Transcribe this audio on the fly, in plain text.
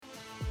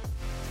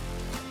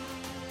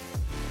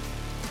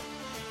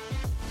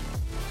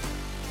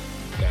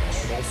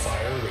National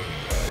Fire Radio.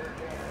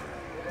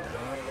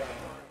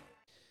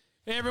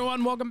 Hey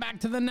everyone, welcome back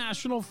to the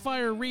National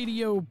Fire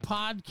Radio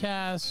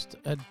podcast,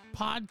 a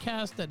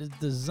podcast that is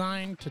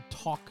designed to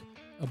talk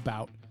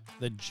about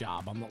the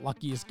job. I'm the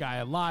luckiest guy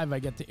alive. I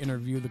get to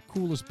interview the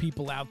coolest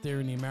people out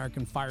there in the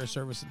American Fire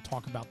Service and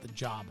talk about the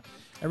job.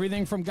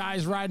 Everything from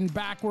guys riding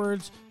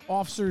backwards,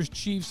 officers,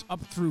 chiefs,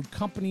 up through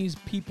companies,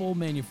 people,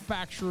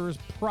 manufacturers,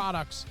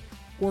 products,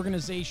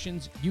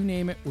 organizations, you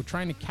name it. We're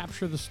trying to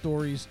capture the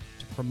stories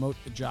to promote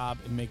the job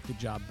and make the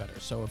job better.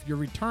 So if you're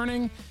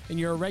returning and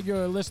you're a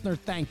regular listener,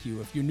 thank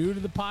you. If you're new to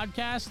the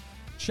podcast,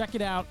 check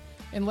it out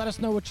and let us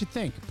know what you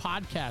think.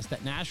 Podcast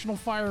at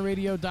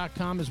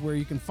nationalfireradio.com is where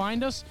you can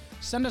find us.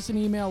 Send us an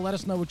email. Let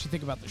us know what you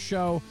think about the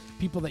show,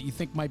 people that you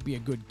think might be a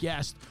good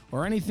guest,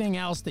 or anything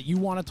else that you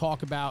want to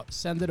talk about.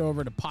 Send it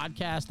over to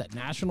podcast at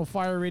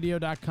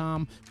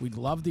nationalfireradio.com. We'd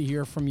love to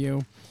hear from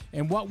you.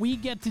 And what we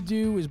get to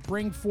do is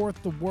bring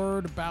forth the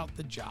word about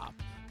the job.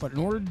 But in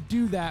order to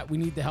do that, we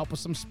need the help of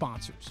some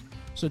sponsors.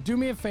 So do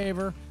me a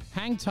favor,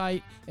 hang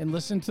tight, and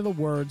listen to the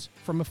words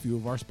from a few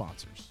of our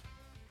sponsors.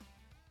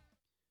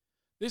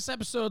 This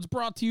episode's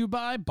brought to you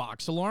by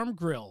Box Alarm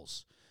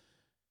Grills.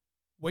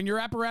 When your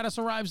apparatus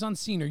arrives on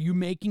scene, are you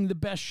making the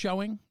best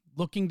showing?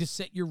 Looking to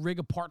set your rig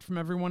apart from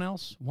everyone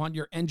else? Want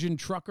your engine,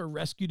 truck, or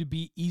rescue to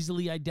be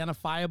easily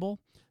identifiable?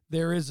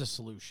 There is a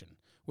solution.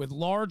 With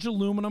large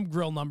aluminum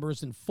grill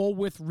numbers and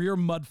full-width rear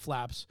mud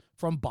flaps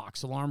from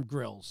Box Alarm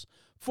Grills.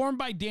 Formed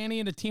by Danny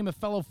and a team of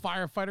fellow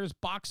firefighters,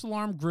 Box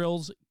Alarm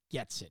Grills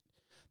gets it.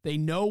 They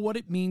know what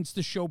it means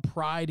to show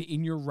pride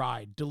in your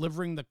ride,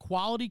 delivering the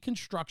quality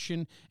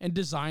construction and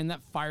design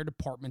that fire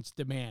departments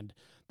demand.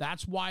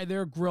 That's why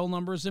their grill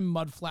numbers and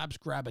mud flaps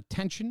grab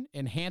attention,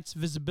 enhance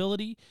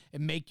visibility,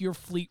 and make your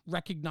fleet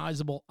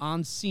recognizable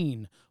on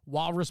scene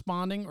while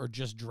responding or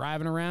just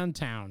driving around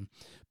town.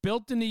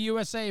 Built in the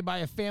USA by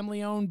a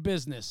family-owned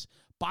business,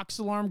 Box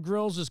Alarm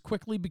Grills is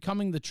quickly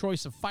becoming the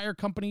choice of fire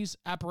companies,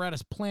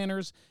 apparatus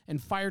planners,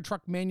 and fire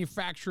truck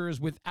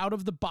manufacturers with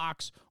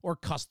out-of-the-box or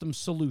custom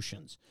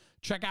solutions.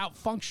 Check out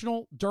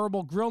functional,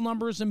 durable grill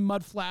numbers and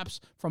mud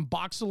flaps from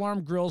Box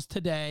Alarm Grills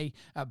today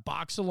at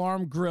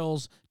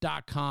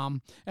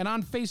boxalarmgrills.com and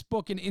on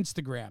Facebook and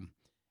Instagram.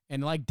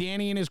 And like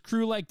Danny and his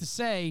crew like to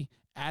say,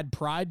 add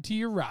pride to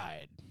your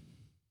ride.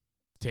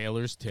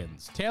 Taylor's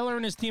Tins. Taylor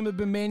and his team have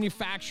been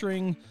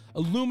manufacturing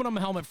aluminum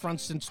helmet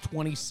fronts since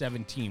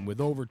 2017 with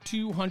over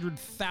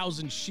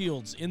 200,000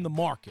 shields in the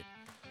market.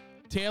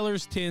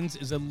 Taylor's Tins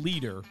is a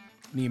leader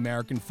in the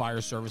American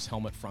Fire Service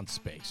helmet front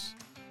space.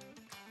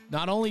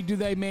 Not only do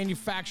they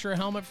manufacture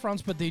helmet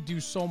fronts, but they do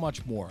so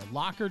much more.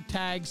 Locker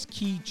tags,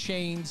 key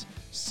chains,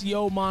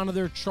 CO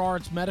monitor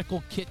charts,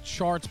 medical kit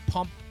charts,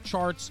 pump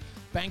charts,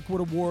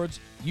 banquet awards,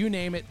 you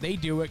name it, they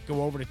do it.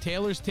 Go over to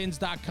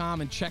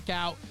taylorstins.com and check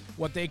out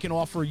what they can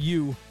offer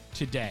you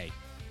today.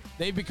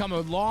 They've become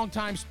a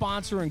longtime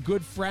sponsor and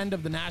good friend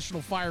of the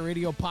National Fire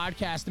Radio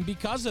podcast, and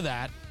because of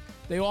that,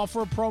 they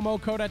offer a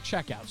promo code at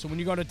checkout. So when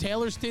you go to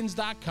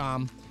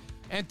taylorstins.com,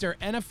 enter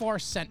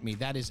NFR Sent Me,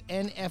 that is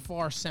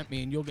NFR Sent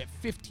Me, and you'll get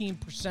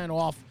 15%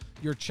 off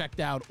your checked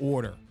out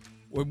order.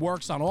 It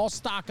works on all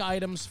stock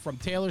items from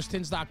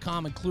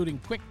taylorstins.com, including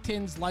quick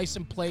tins,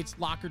 license plates,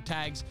 locker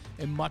tags,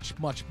 and much,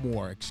 much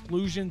more.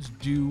 Exclusions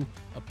do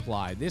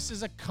apply. This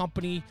is a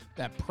company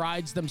that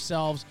prides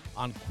themselves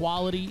on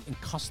quality and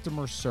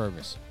customer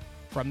service.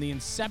 From the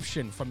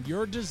inception, from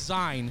your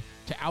design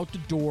to out the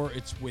door,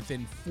 it's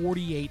within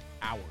 48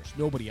 hours.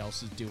 Nobody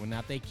else is doing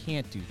that. They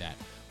can't do that.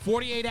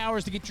 48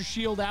 hours to get your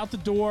shield out the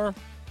door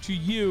to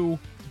you,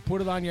 to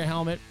put it on your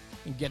helmet,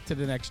 and get to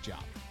the next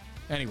job.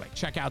 Anyway,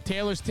 check out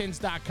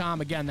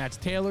taylorstins.com. Again, that's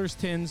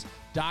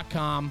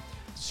taylorstins.com.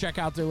 Check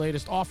out their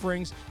latest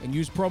offerings and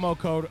use promo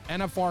code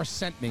NFR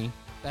Sent Me.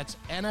 That's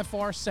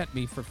NFR Sent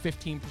Me for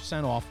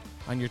 15% off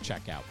on your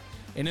checkout.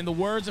 And in the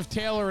words of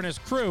Taylor and his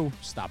crew,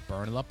 stop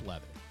burning up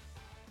leather.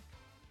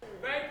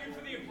 Thank you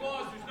for the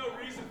applause. There's no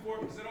reason for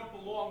it because I don't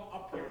belong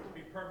up here, to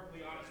be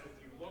perfectly honest with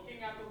you.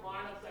 Looking at the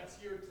lineup that's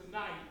here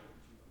tonight,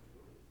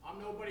 I'm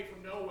nobody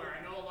from nowhere.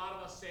 I know a lot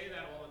of us say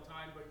that all the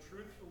time, but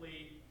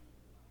truthfully,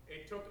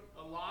 it took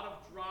a lot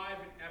of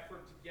drive and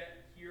effort to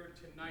get here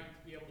tonight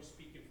to be able to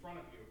speak in front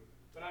of you.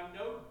 But I'm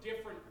no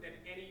different than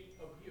any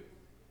of you.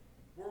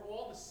 We're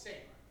all the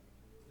same.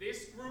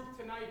 This group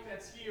tonight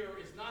that's here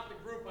is not the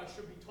group I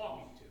should be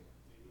talking to.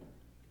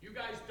 You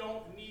guys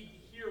don't need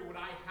to hear what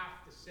I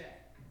have to say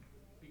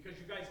because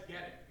you guys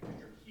get it, because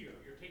you're here.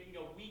 You're taking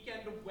a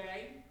weekend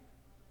away,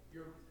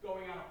 you're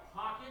going out of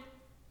pocket,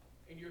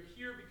 and you're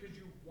here because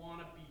you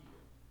want to be here.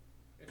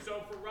 And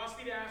so for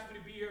Rusty to ask me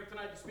to be here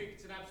tonight to speak,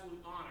 it's an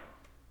absolute honor.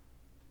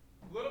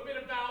 A little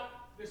bit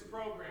about this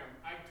program.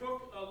 I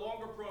took a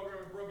longer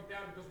program and broke it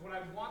down because what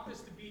I want this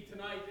to be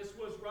tonight, this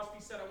was,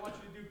 Rusty said, I want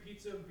you to do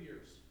pizza and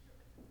beers.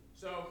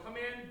 So come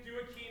in, do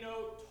a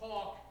keynote,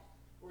 talk.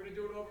 We're going to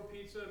do it over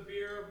pizza and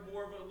beer,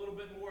 a little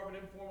bit more of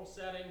an informal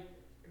setting,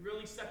 and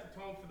really set the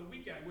tone for the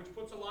weekend, which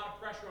puts a lot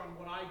of pressure on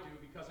what I do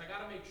because I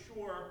got to make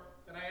sure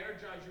that I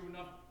energize you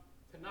enough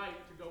tonight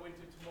to go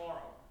into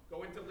tomorrow.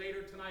 go into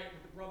later tonight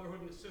with the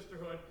brotherhood and the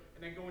sisterhood,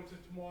 and then go into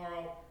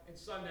tomorrow and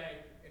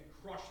Sunday and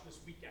crush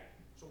this weekend.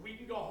 So we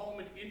can go home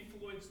and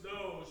influence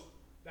those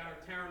that are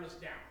tearing us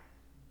down.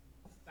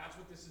 That's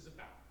what this is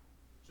about.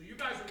 So you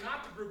guys are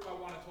not the group I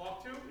want to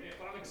talk to,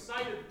 but I'm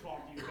excited to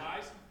talk to you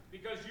guys,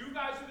 because you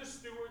guys are the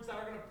stewards that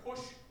are going to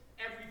push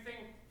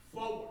everything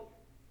forward.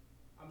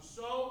 I'm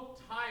so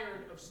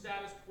tired of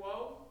status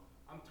quo.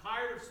 I'm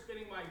tired of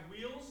spinning my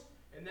wheels,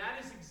 and that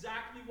is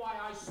exactly why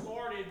I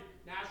started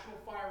National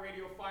Fire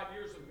Radio 5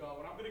 years ago,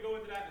 and I'm going to go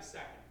into that in a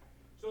second.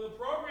 So the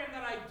program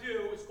that I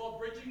do is called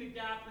Bridging the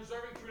Gap,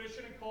 Preserving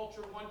Tradition and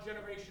Culture, One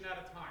Generation at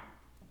a Time.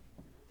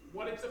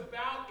 What it's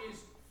about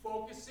is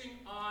focusing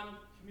on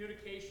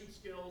communication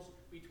skills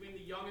between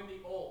the young and the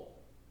old.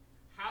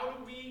 How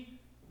do we,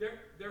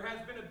 there has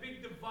been a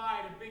big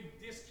divide, a big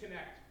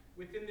disconnect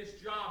within this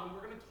job, and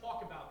we're going to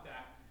talk about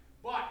that.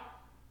 But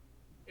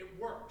it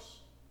works,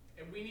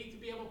 and we need to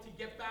be able to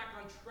get back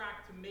on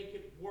track to make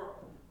it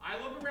work.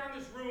 I look around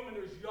this room, and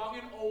there's young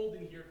and old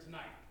in here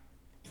tonight,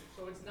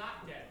 so it's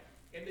not dead.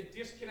 And the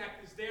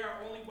disconnect is there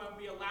only when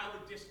we allow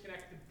the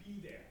disconnect to be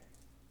there.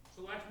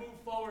 So let's move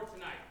forward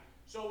tonight.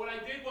 So what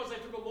I did was I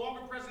took a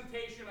longer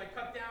presentation, I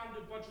cut down a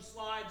bunch of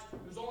slides.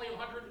 There's only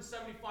 175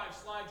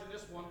 slides in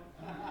this one.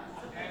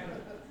 And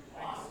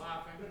thanks for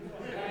laughing.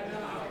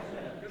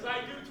 Because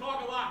I do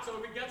talk a lot, so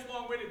if it gets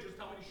long-winded, just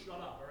tell me to shut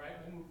up, all right?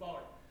 We'll move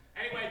forward.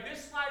 Anyway,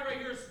 this slide right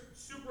here is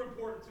super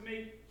important to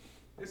me.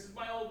 This is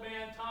my old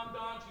man, Tom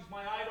Donch. He's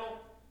my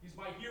idol. He's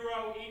my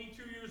hero,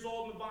 82 years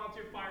old in the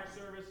volunteer fire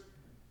service.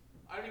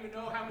 I don't even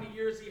know how many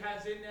years he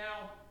has in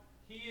now.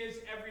 He is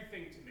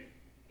everything to me.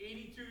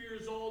 82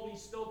 years old, and he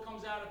still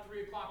comes out at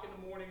 3 o'clock in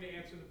the morning to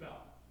answer the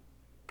bell.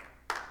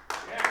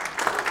 Yeah.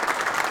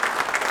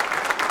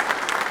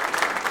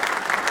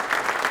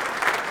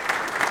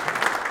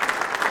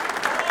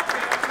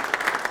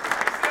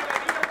 I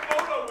need a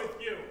photo with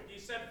you. He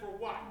said, for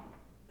what?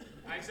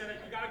 I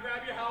said, you gotta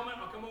grab your helmet,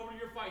 I'll come over to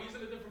your fire. He's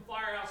in a different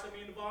firehouse than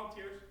me and the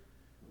volunteers.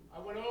 I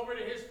went over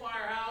to his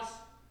firehouse,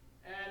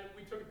 and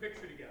we took a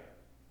picture together.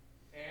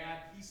 And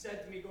he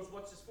said to me, he goes,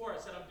 what's this for? I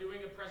said, I'm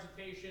doing a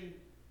presentation,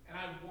 and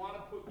I want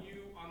to put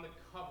you on the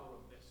cover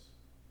of this.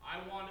 I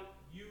want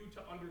you to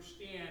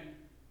understand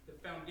the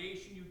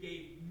foundation you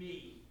gave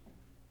me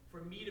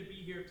for me to be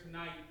here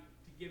tonight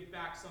to give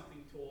back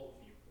something to all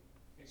of you.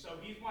 And so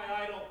he's my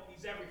idol.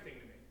 He's everything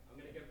to me. I'm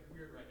going to get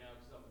weird right now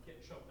because I'm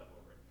getting choked up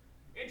over it.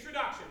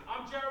 Introduction.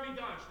 I'm Jeremy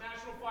Donch,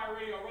 National Fire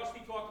Radio.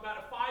 Rusty talked about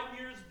it. 5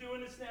 years doing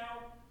this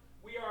now.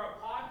 We are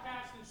a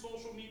podcast and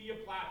social media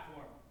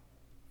platform.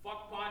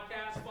 Fuck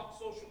podcasts, fuck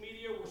social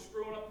media, we're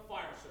screwing up the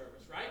fire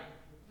service, right?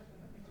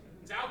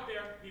 It's out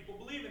there, people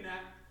believe in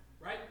that,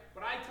 right?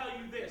 But I tell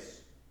you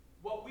this,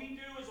 what we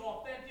do is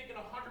authentic and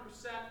 100%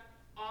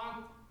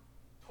 on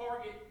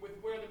target with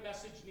where the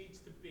message needs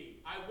to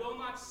be. I will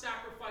not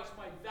sacrifice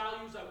my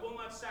values, I will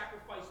not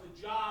sacrifice the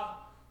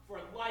job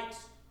for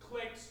likes,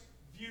 clicks,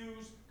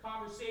 views,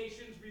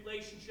 conversations,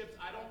 relationships,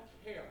 I don't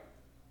care.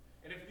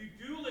 And if you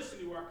do listen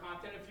to our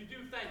content, if you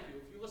do, thank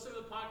you. If you listen to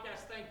the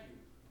podcast, thank you.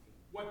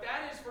 What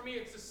that is for me,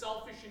 it's a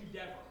selfish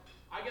endeavor.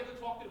 I get to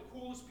talk to the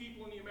coolest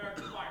people in the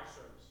American Fire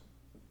Service.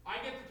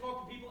 I get to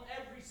talk to people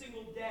every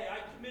single day.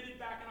 I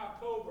committed back in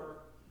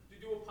October to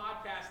do a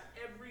podcast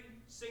every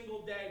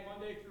single day,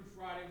 Monday through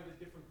Friday, with a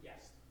different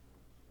guest.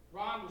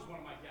 Ron was one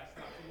of my guests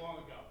not too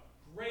long ago.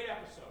 Great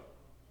episode.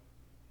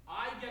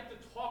 I get to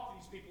talk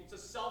to these people. It's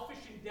a selfish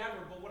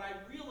endeavor, but what I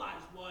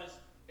realized was,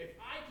 if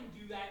I can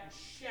do that and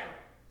share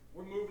it,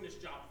 we're moving this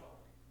job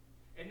forward.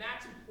 And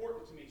that's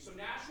important to me. So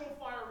National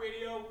Fire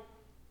Radio,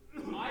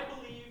 I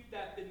believe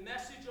that the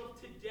message of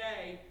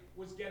today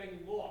was getting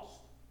lost.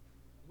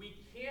 We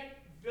can't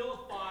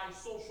vilify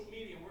social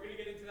media. We're going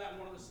to get into that in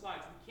one of the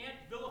slides. We can't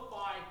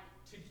vilify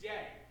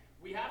today.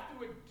 We have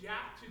to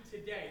adapt to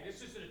today.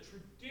 This is a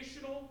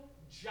traditional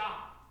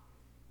job.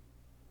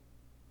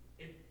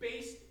 It's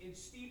based and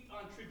steeped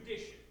on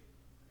tradition.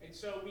 And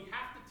so we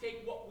have to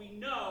take what we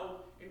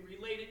know and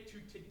relate it to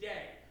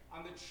today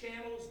on the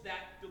channels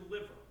that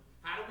deliver.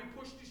 How do we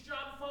push this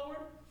job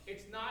forward?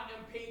 It's not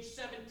on page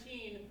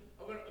 17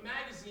 of a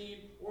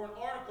magazine or an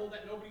article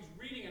that nobody's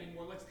reading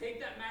anymore. Let's take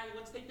that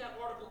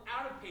article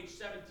out of page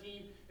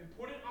 17 and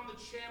put it on the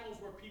channels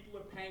where people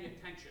are paying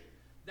attention.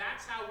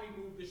 That's how we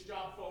move this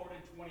job forward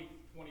in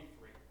 2023.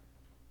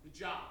 The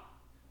job.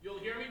 You'll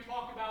hear me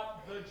talk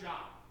about the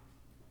job.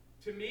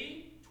 To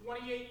me,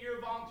 28-year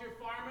volunteer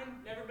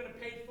fireman, never been a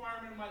paid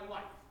fireman in my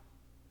life.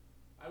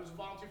 I was a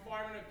volunteer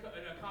fireman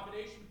in a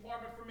accommodation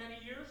department for many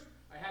years.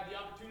 I had the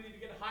opportunity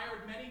to get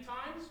hired many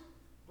times,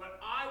 but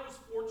I was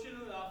fortunate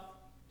enough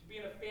to be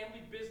in a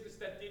family business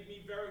that did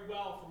me very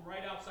well from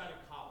right outside of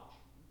college.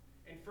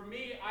 And for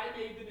me, I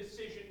made the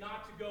decision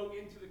not to go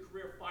into the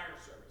career fire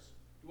service.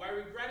 Do I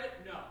regret it?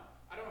 No.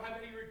 I don't have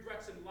any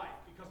regrets in life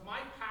because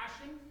my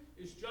passion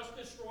is just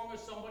as strong as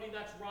somebody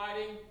that's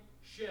riding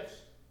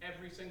shifts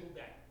every single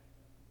day.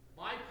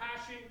 My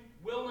passion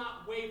will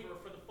not waver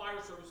for the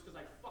fire service because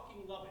I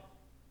fucking love it.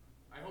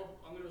 I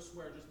hope I'm going to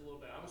swear just a little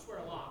bit. I'm going to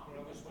swear a lot, but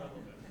I'm going to swear a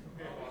little bit.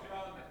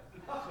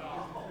 So,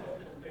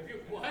 if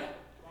you, what?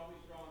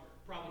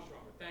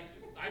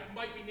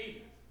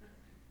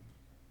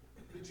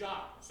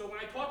 job. So when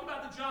I talk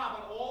about the job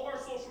on all of our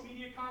social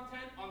media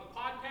content, on the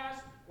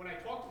podcast, when I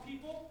talk to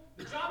people,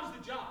 the job is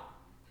the job.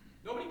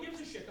 Nobody gives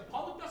a shit. The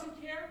public doesn't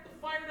care. The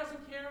fire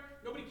doesn't care.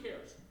 Nobody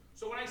cares.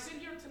 So when I sit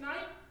here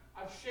tonight,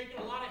 I've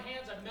shaken a lot of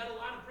hands. I've met a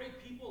lot of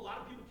great people. A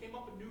lot of people came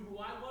up and knew who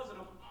I was, and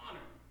I'm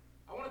honored.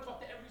 I want to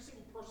talk to every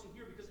single person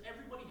here because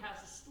everybody has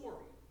a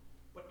story,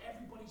 but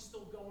everybody's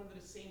still going to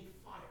the same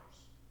fires.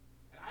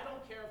 And I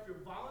don't care if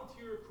you're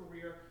volunteer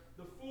career,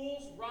 the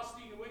Fools,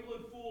 Rusty, New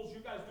England Fools, you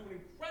guys do an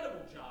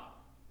incredible job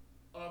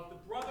of the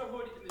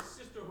brotherhood and the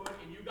sisterhood,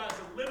 and you guys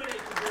eliminate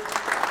the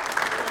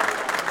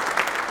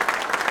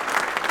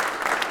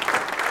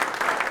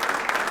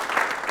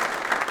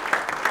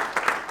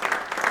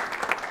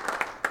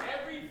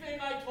Everything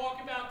I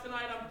talk about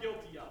tonight, I'm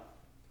guilty of.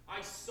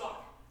 I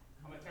suck.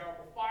 I'm a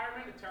terrible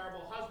fireman, a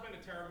terrible husband,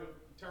 a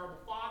terrible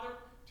father,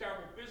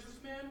 terrible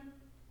businessman.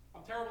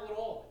 I'm terrible at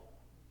all of it.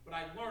 But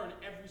I learn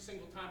every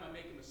single time I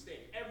make a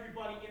mistake.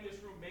 Everybody in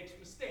this room makes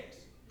mistakes.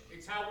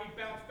 It's how we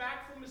bounce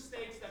back from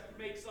mistakes that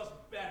makes us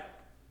better.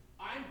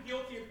 I'm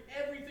guilty of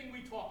everything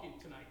we talk in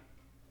tonight.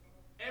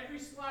 Every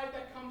slide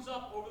that comes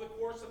up over the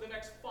course of the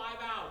next 5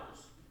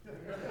 hours.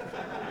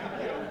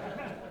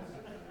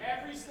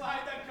 Every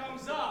slide that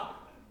comes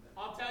up,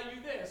 I'll tell you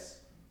this,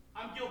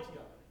 I'm guilty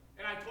of it.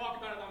 And I talk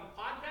about it on the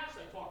podcast,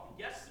 I talk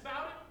to guests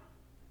about it,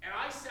 and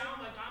I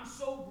sound like I'm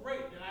so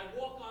great, and I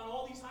walk on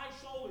all these high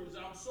shoulders,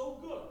 and I'm so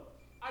good.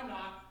 I'm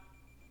not.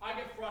 I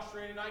get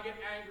frustrated, I get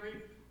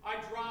angry, I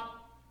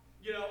drop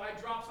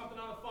something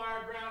on the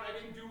fire ground, I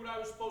didn't do what I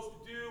was supposed to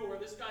do, or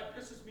this guy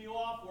pisses me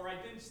off, or I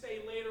didn't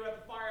stay later at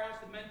the firehouse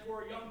to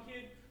mentor a young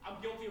kid.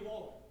 I'm guilty of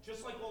all of it,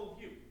 just like all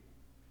of you.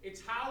 It's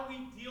how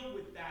we deal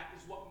with that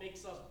is what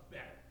makes us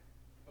better,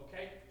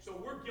 okay? So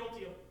we're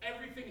guilty of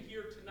everything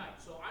here tonight.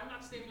 So I'm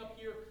not standing up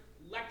here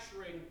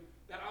lecturing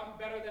that I'm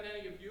better than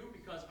any of you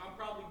because I'm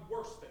probably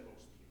worse than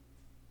most of you.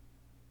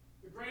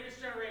 The Greatest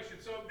Generation.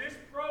 So this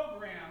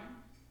program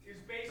is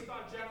based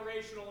on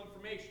generational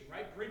information,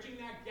 right? Bridging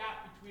that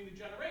gap between the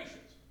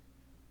generations.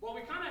 Well,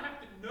 we kind of have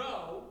to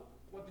know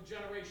what the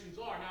generations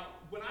are. Now,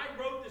 when I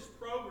wrote this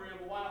program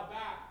a while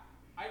back,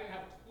 I didn't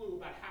have a clue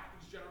about half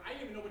these generations. I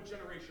didn't even know what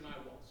generation I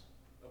was,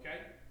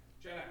 okay?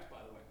 Gen X, by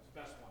the way, it's the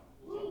best one.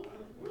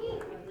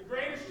 The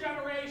Greatest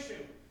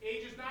Generation,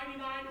 ages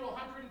 99 to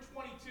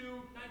 122,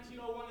 1901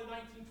 to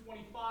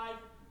 1925.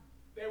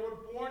 They were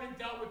born and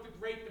dealt with the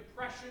Great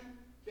Depression.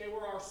 They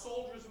were our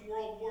soldiers in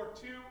World War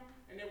II,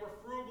 and they were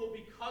frugal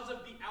because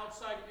of the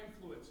outside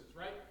influences,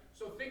 right?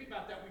 So think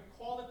about that. We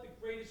call it the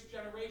Greatest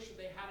Generation.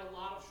 They had a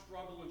lot of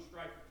struggle and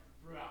strife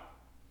throughout.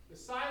 The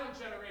Silent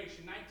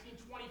Generation,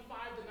 1925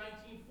 to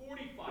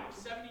 1945,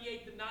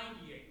 78 to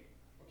 98.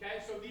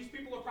 Okay, so these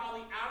people are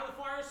probably out of the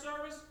fire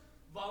service.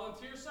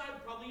 Volunteer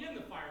side, probably in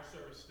the fire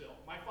service still.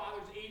 My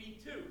father's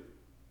 82.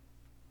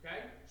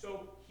 Okay,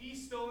 so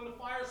he's still in the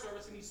fire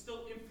service and he's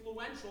still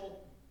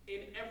influential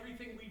in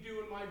everything we do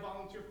in my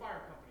volunteer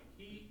fire company.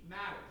 He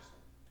matters.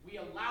 We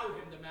allow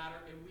him to matter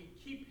and we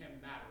keep him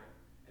mattering.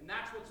 And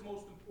that's what's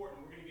most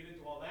important. We're going to get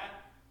into all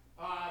that.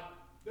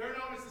 They're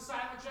known as the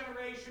Silent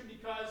Generation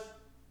because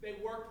they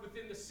worked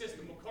within the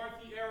system,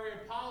 McCarthy area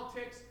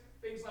politics,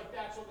 things like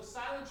that. So the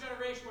Silent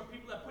Generation were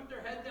people that put their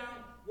head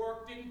down,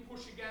 worked, didn't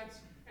push against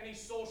any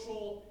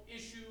social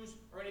issues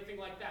or anything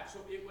like that. So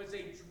it was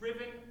a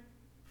driven,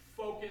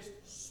 focused,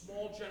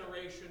 small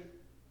generation,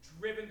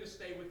 driven to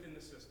stay within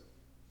the system.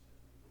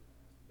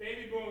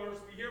 Baby boomers,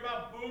 we hear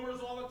about boomers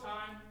all the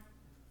time.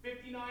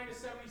 59 to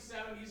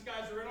 77, these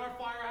guys are in our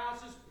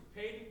firehouses,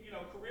 paid,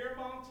 career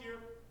volunteer.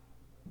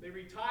 They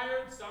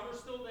retired, some are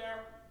still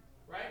there,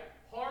 right?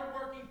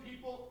 Hardworking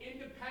people,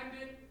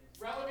 independent,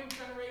 relevant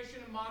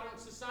generation in modern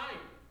society.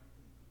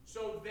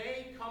 So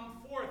they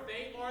come forth.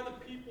 They are the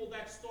people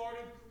that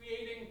started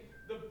creating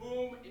the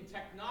boom in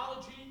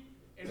technology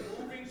and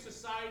moving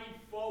society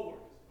forward,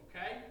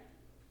 okay?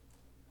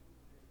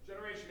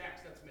 Generation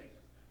X, that's me.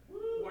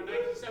 Born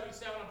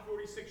 1977, I'm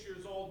 46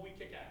 years old, we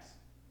kick ass.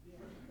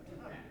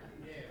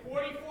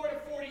 44 to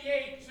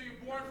 48, so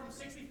you're born from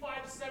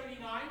 65 to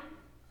 79.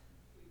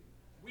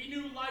 We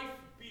knew life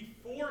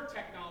before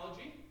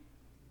technology,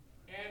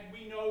 and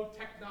we know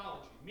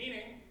technology.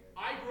 Meaning,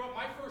 I grew up,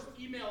 my first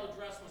email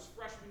address was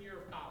freshman year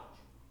of college.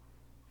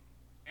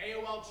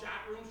 AOL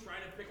chat rooms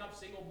trying to pick up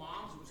single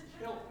moms, it was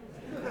killing.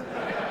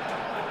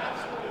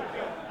 Absolutely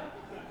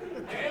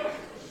killing.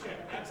 Shit,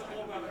 that's a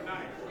whole other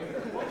night.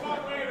 We'll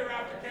talk later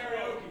after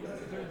karaoke.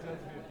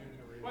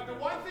 But the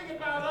one thing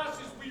about us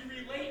is we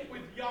relate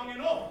with young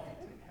and old.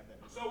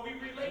 So we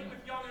relate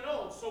with young and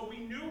old. So we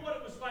knew what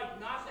it was like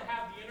not to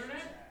have the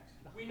internet.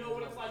 We know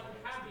what it's like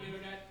to have the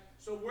internet.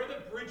 So we're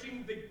the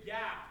bridging the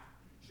gap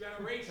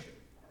generation.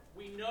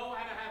 We know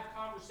how to have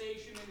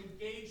conversation and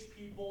engage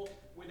people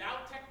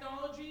without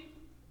technology,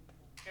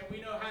 and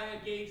we know how to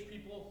engage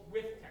people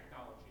with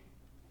technology.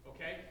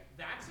 Okay?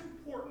 That's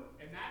important,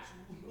 and that's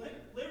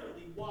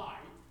literally why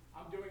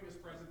I'm doing this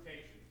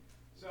presentation.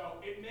 So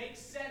it makes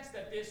sense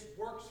that this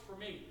works for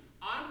me.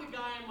 I'm the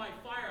guy in my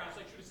firehouse,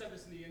 I should have said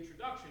this in the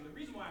introduction, the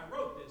reason why I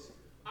wrote this,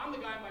 I'm the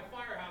guy in my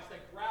firehouse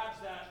that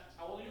grabs that,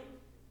 how old are you?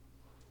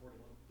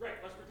 41. Great,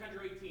 let's pretend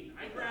you're 18.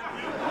 I grab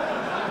you.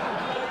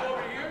 How old are you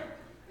over here?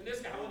 And this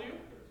guy, how old are you?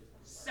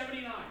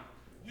 79.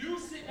 You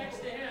sit next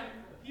to him.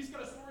 He's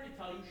got a story to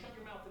tell you. Shut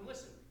your mouth and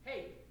listen.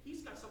 Hey,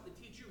 he's got something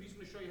to teach you. He's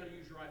going to show you how to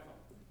use your iPhone.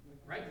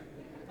 Right?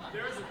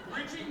 There's a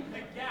bridging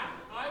the gap.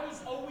 I was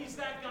always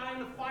that guy in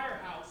the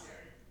firehouse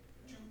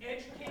to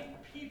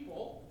educate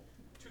people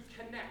to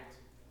connect.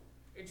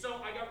 And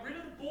so I got rid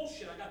of the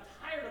bullshit. I got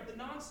tired of the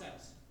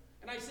nonsense.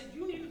 And I said,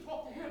 you need to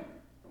talk to him.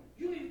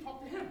 You need to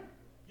talk to him.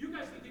 You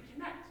guys need to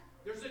connect.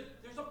 There's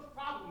a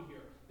problem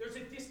here. There's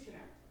a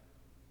disconnect.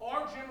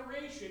 Our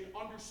generation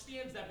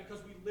understands that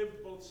because we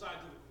lived both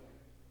sides of the coin.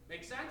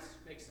 Make sense?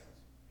 Makes sense.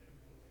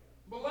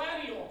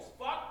 Millennials,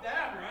 fuck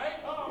them,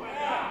 right? Oh my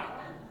God.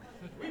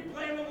 We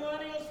blame the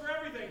millennials for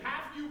everything.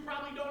 Half of you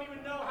probably don't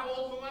even know how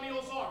old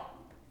millennials are.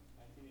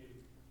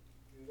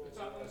 1980. It's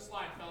up on the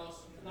slide,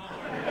 fellas. Not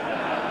right?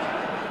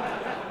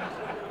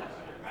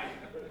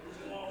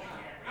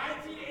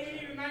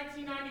 1980 to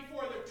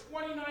 1994, they're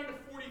 29 to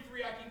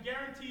 43. I can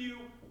guarantee you,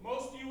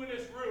 most of you in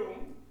this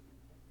room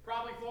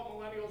probably thought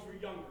millennials were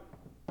younger.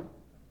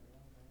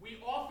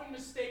 We often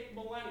mistake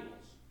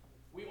millennials.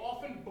 We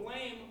often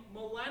blame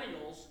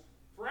millennials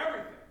for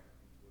everything.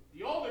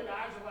 The older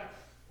guys are like,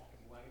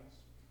 fucking millennials.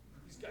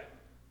 These guys,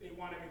 they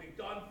want everything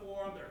done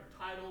for them. They're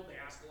entitled. They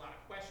ask a lot of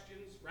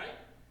questions, right?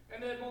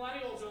 And then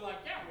millennials are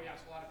like, yeah, we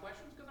ask a lot of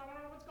questions because I want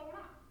to know what's going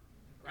on,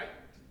 right?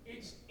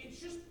 It's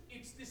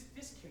this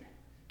disconnect.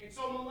 And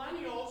so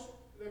millennials,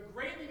 they're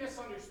greatly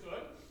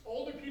misunderstood.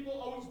 Older people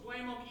always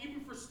blame them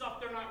even for stuff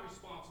they're not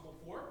responsible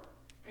for.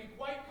 And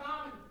quite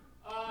common,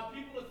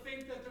 people to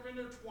think that they're in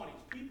their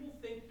 20s. People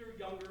think they're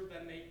younger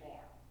than they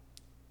are.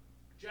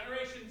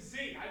 Generation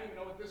Z, I didn't even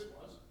know what this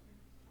was.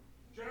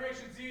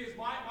 Generation Z is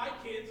my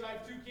kids. I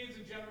have 2 kids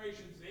in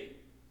Generation Z.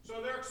 So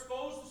they're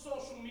exposed to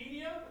social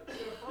media. They're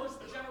the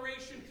first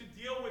generation to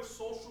deal with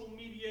social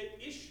media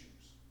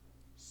issues.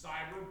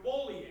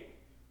 Cyberbullying,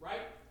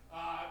 right?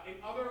 And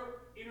other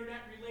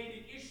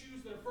internet-related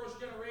issues. They're the first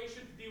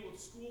generation to deal with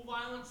school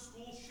violence,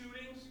 school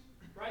shootings,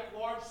 right?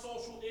 Large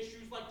social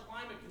issues like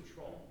climate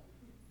control.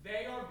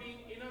 They are being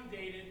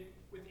inundated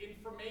with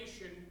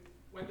information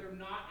when they're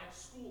not at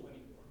school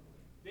anymore.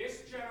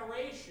 This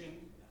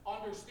generation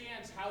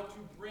understands how to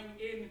bring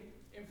in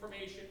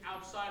information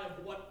outside of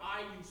what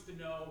I used to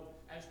know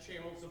as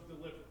channels of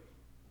delivery.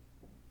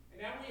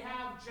 And then we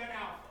have Gen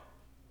Alpha.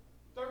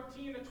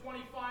 13 to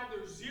 25,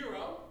 they're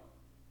 0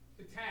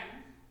 to 10.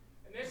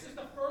 And this is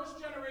the first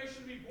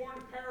generation to be born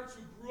to parents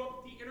who grew up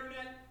with the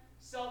internet,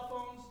 cell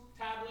phones,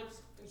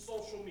 tablets, and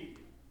social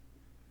media.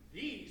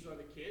 These are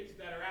the kids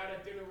that are out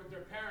at dinner with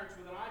their parents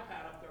with an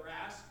iPad up their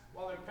ass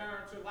while their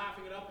parents are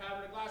laughing it up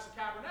having a glass of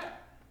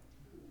Cabernet,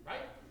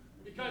 right?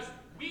 Because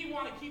we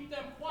want to keep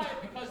them quiet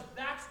because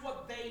that's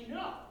what they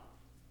know.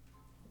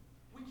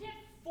 We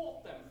can't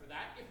fault them for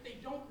that if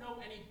they don't know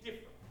any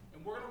different.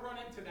 And we're going to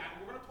run into that,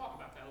 and we're going to talk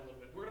about that a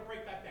little bit. We're going to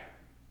break that down,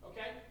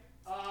 okay?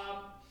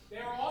 They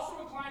are also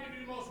inclined to be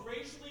the most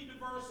racially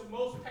diverse and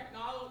most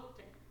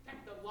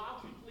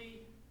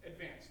technologically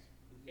advanced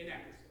in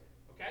everything,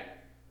 okay?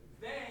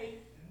 They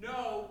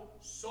know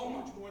so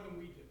much more than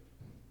we do.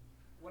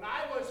 When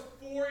I was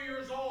 4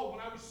 years old,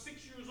 when I was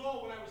 6 years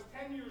old, when I was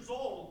 10 years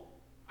old,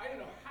 I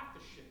didn't know half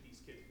the shit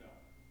these kids know.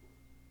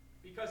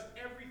 Because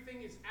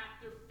everything is at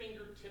their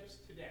fingertips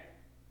today.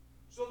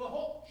 So the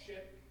whole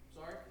shit,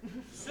 sorry.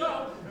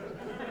 So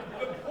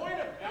the point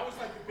of that was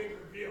like the big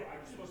reveal. I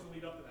was supposed to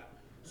lead up to that.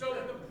 So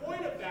the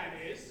point of that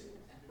is,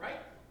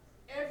 right?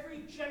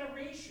 Every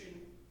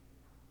generation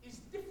is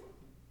different.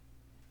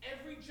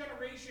 Every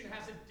generation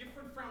has a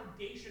different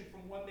foundation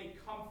from when they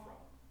come from.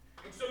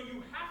 And so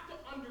you have to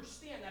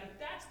understand that if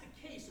that's the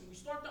case, and we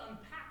start to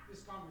unpack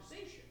this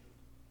conversation,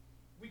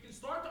 we can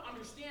start to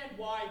understand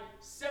why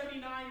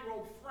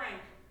 79-year-old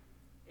Frank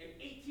and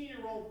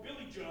 18-year-old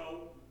Billy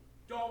Joe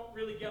don't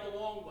really get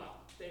along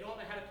well. They don't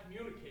know how to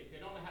communicate. They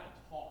don't know how to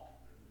talk.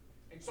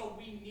 And so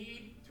we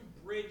need to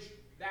bridge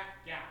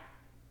that gap.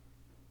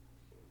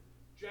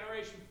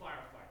 Generation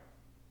firefighter.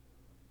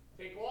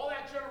 Take all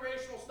that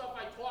generational stuff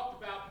I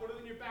talked about, put it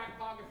in your back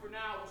pocket for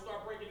now, we'll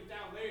start breaking it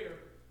down later.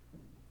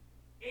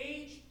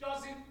 Age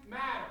doesn't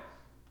matter,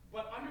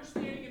 but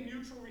understanding and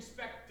mutual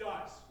respect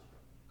does.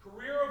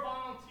 Career or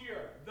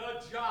volunteer, the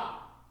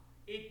job.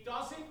 It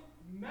doesn't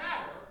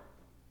matter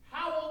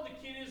how old the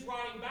kid is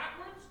riding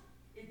backwards.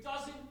 It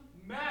doesn't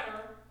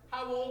matter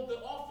how old the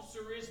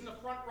officer is in the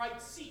front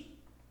right seat.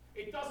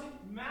 It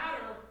doesn't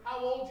matter how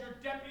old your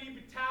deputy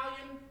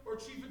battalion or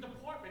chief of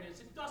department is.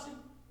 It doesn't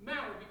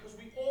matter because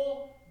we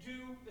all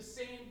do the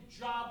same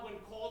job when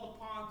called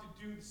upon to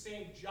do the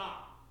same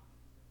job.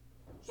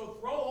 So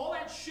throw all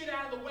that shit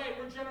out of the way.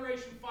 We're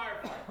Generation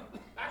Firefighter.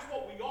 That's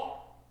what we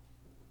are.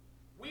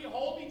 We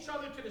hold each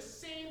other to the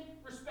same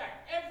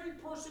respect. Every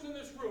person in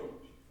this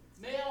room,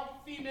 male,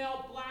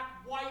 female,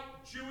 black, white,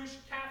 Jewish,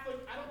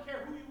 Catholic, I don't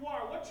care who you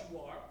are, what you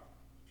are,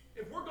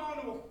 if we're going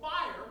to a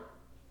fire,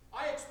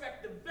 I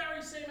expect the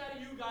very same out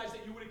of you guys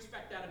that you would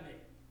expect out of me.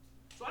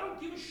 So I don't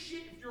give a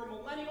shit if you're a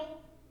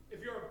millennial,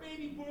 if you're a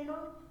baby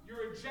boomer,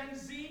 you're a Gen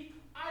Z,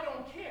 I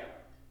don't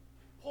care.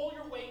 pull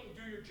your weight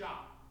and do your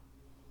job.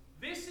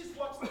 This is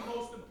what's the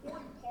most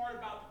important part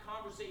about the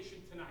conversation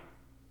tonight.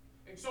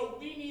 And so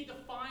we need to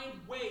find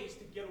ways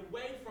to get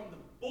away from the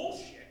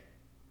bullshit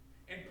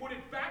and put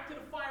it back to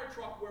the fire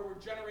truck where we're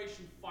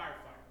Generation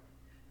Firefighter.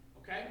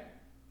 Okay?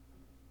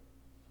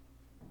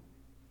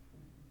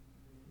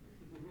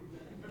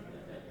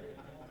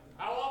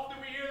 How often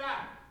do we hear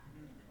that?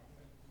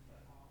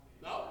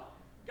 No?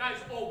 Guys,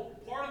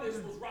 part of this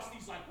was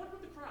Rusty's like, work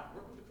with the crowd,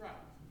 work with the crowd.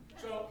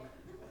 So,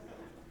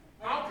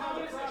 how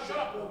common is that? Shut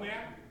up, old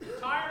man.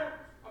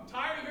 I'm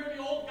tired of hearing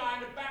the old guy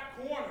in the back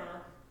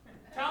corner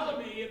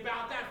telling me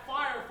about that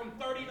fire from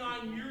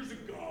 39 years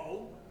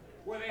ago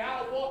where they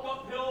had to walk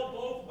uphill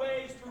both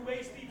ways through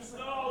waist-deep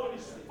snow and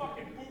his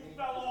fucking boot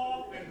fell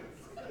off and,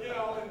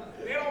 and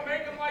they don't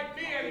make them like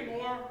me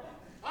anymore.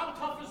 I'm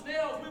tough as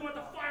nails. We went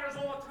to fires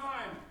all the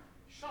time.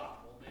 Shut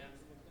up, old man.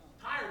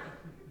 Tired of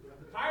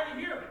it. Tired of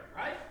hearing it,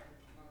 right?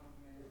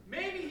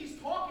 Maybe he's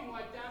talking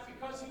like that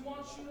because he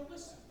wants you to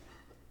listen.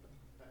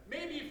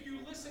 Maybe if you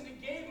listened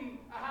and gave him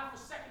a half a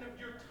second of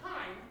your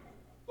time,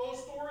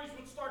 those stories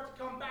would start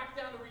to come back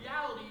down to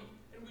reality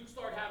and we'd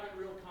start having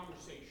real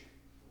conversation.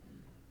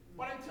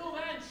 But until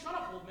then, shut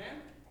up, old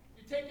man.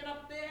 You're taking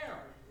up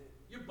there.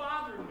 You're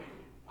bothering me.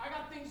 I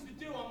got things to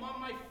do. I'm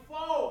on my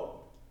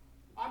phone.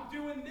 I'm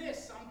doing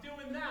this. I'm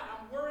doing that.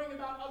 I'm worrying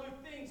about other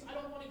things. I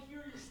don't want to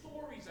hear your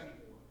stories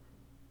anymore.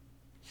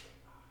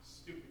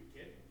 Stupid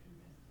kid.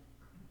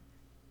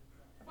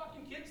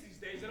 Fucking kids these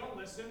days, they don't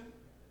listen.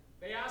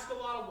 They ask a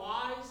lot of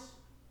whys.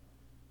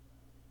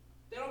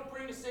 They don't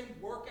bring the same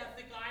work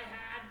ethic I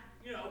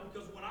had,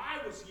 because when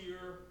I was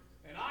here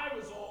and I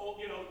was old,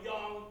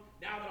 young,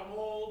 now that I'm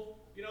old,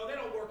 they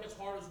don't work as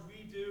hard as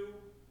we do,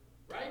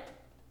 right?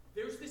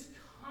 There's this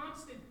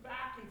constant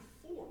back and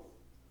forth.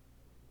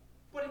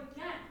 But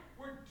again,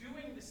 we're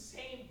doing the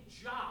same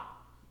job.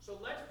 So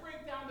let's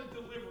break down the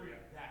delivery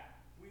of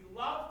that. We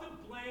love to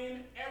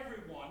blame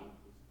everyone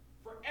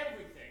for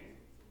everything.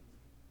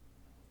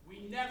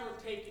 We never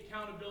take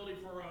accountability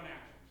for our own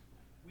actions.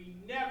 We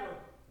never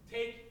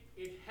take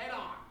it head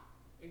on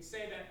and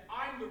say that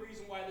I'm the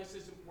reason why this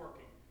isn't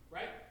working,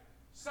 right?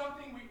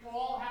 Something we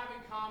all have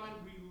in common,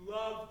 we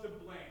love to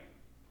blame.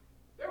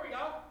 There we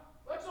go.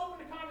 Let's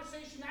open the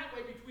conversation that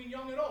way between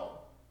young and old.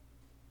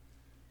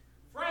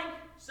 Frank,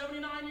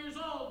 79 years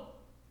old.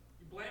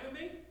 You blaming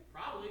me?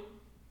 Probably.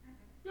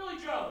 Billy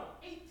Joe,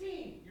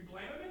 18. You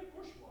blaming me? Of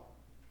course you are.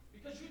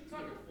 Because it's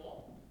not your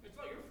fault. It's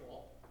not your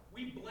fault.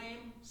 We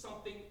blame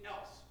something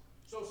else.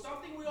 So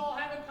something we all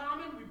have in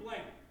common, we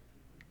blame.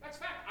 That's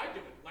fact. I do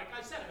it. Like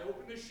I said, I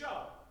opened this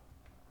show.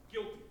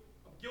 Guilty.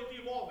 I'm guilty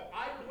of all of it.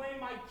 I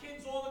blame my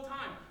kids all the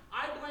time.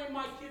 I blame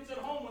my kids at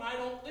home when I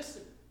don't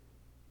listen.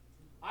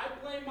 I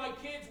blame my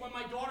kids when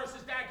my daughter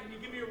says, Dad, can you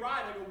give me a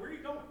ride? I go, where are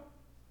you going?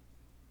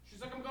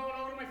 She's like, I'm going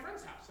over to my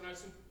friend's house. And I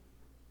said,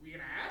 were you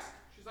going to ask?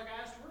 She's like,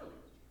 I asked you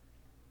earlier.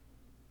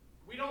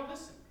 We don't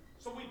listen.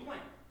 So we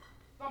blame.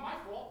 It's not my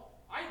fault.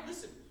 I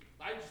listened.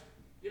 I just,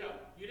 you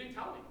didn't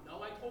tell me.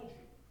 No, I told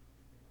you.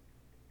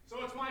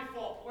 So it's my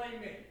fault.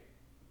 Blame me.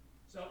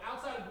 So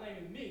outside of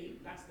blaming me,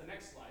 that's the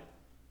next slide,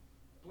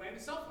 blame the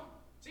cell phone.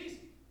 It's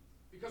easy,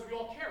 because we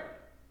all carry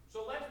it.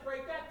 So let's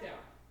break that down.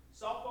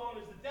 Cell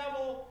phone is the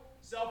devil.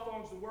 Cell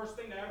phone's the worst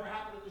thing that ever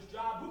happened to this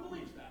job. Who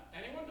believes that?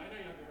 Anyone? I know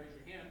you don't have to raise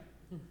your hand.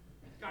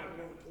 It's kind of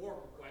a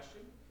rhetorical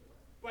question.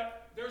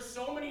 But there's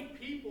so many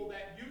people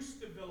that used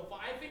to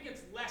vilify. I think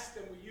it's less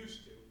than we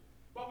used to.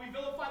 But we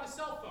vilify the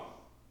cell phone.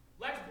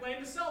 Let's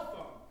blame the cell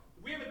phone.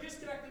 We have a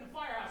disconnect in the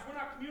firehouse. We're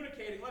not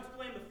communicating. Let's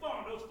blame the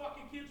phone. Those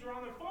fucking kids are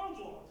on their phones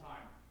all the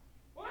time.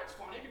 Well, that's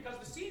funny because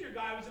the senior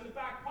guy was in the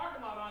back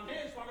parking lot on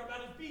his, talking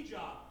about his B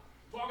job,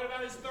 talking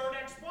about his third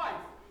ex-wife,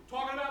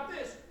 talking about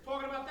this,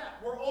 talking about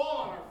that. We're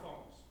all on our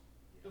phones.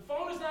 The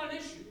phone is not an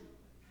issue.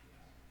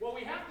 What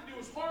we have to do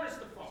is harness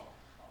the phone.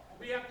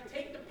 We have to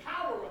take the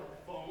power of the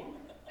phone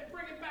and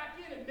bring it back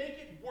in and make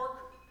it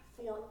work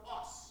for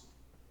us.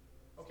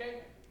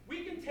 Okay?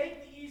 We can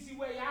take the easy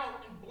way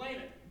out and blame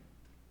it.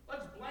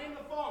 Let's blame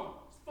the phone.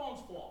 It's the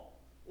phone's fault.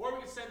 Or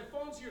we can say the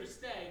phone's here to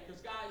stay because,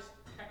 guys,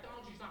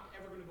 technology's not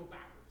ever going to go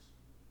backwards.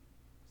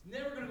 It's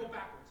never going to go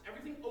backwards.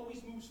 Everything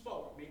always moves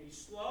forward. Maybe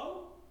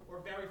slow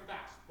or very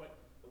fast. But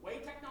the way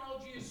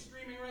technology is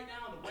streaming right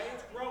now and the way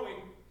it's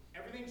growing,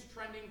 everything's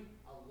trending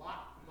a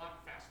lot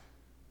faster.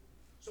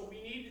 So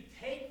we need to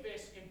take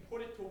this and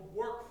put it to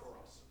work for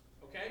us.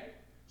 Okay?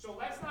 So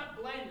let's not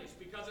blame this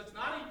because it's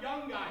not a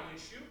young guy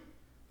issue.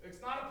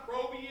 It's not a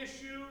probie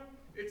issue.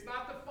 It's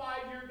not the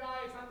 5-year guy.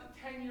 It's not the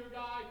 10-year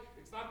guy.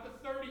 It's not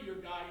the 30-year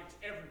guy. It's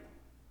everyone.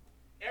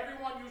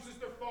 Everyone uses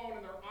their phone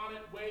and they're on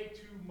it way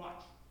too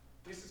much.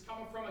 This is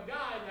coming from a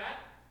guy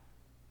that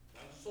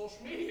runs a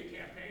social media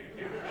campaign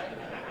again, right?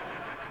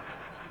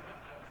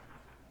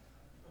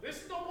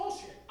 This is no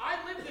bullshit. I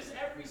live this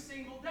every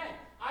single day.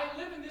 I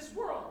live in this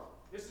world.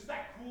 This is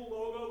that cool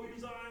logo we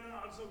designed.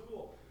 Oh, it's so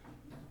cool.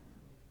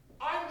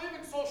 I live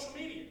in social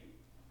media.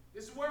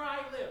 This is where I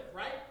live,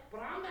 right?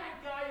 But I'm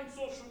that guy in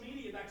social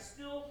media that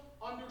still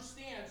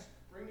understands,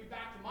 bring me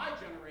back to my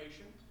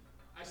generation,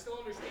 I still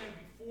understand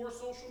before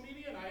social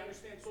media, and I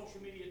understand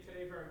social media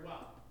today very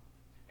well.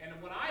 And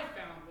what I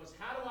found was,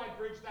 how do I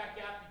bridge that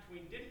gap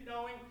between didn't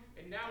knowing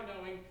and now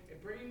knowing, and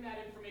bringing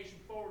that information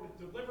forward and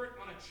deliver it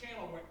on a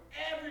channel where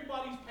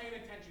everybody's paying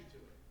attention to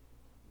it.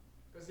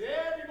 Because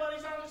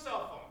everybody's on their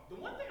cell phone. The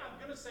one thing I'm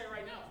going to say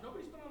right now is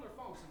nobody's been on their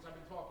phone since I've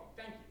been talking.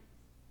 Thank you.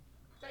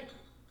 Thank you.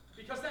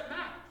 Because that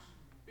matters.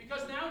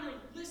 Because now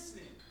you're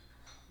listening.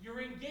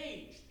 You're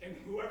engaged. And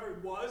whoever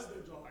it was,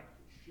 they're just like,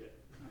 shit.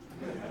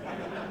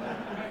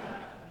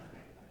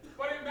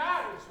 But it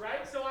matters,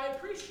 right? So I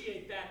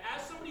appreciate that.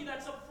 As somebody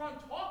that's up front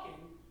talking,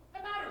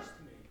 that matters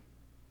to me.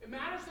 It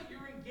matters that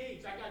you're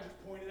engaged. That guy just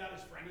pointed out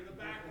his friend in the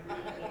back.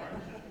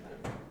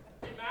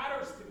 It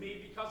matters to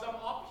me because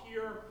I'm up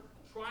here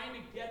trying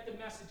to get the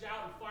message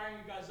out and firing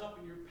you guys up,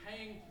 and you're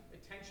paying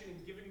attention and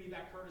giving me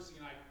that courtesy,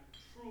 and I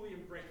truly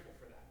am grateful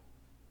for that.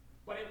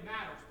 But it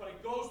matters. But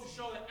it goes to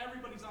show that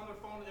everybody's on their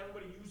phone and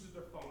everybody uses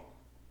their phone.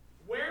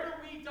 Where do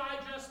we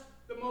digest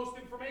the most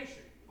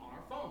information? On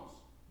our phones.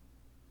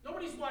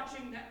 Nobody's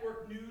watching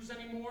network news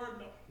anymore.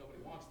 No, nobody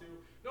wants to.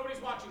 Nobody's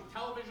watching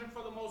television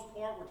for the most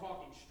part. We're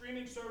talking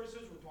streaming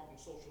services. We're talking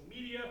social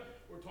media.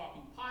 We're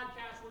talking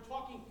podcasts. We're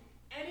talking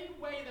any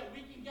way that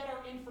we can get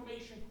our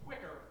information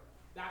quicker.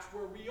 That's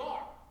where we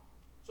are.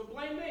 So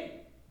blame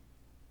me.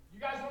 You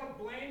guys want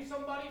to blame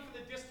somebody for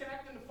the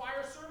disconnect in the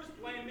fire service?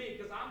 Blame me,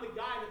 because I'm the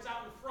guy that's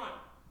out in front.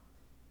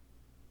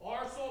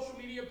 Our social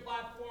media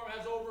platform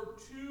has over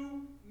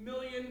 2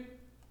 million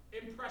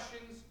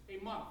impressions a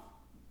month.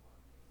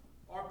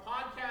 Our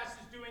podcast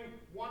is doing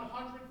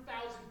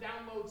 100,000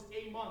 downloads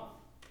a month.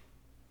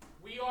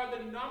 We are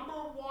the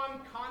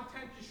 #1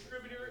 content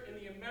distributor in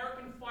the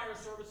American Fire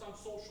Service on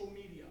social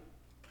media.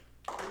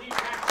 Believe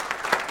that.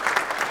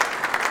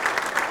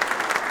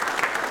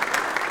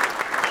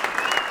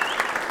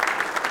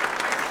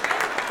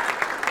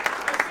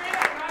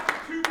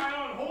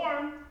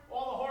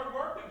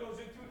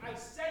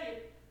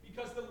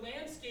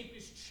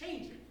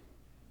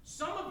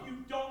 Some of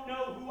you don't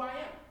know who I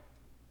am.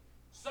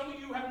 Some of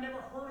you have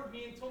never heard of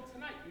me until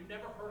tonight. You've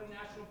never heard of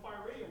National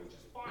Fire Radio, which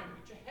is fine.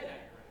 Get your head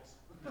out of your ass.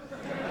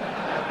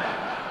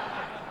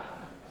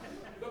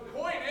 The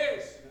point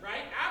is,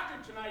 right, after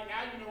tonight,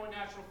 now you know what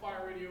National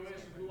Fire Radio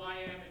is, and who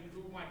I am, and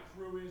who my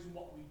crew is, and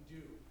what we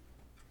do.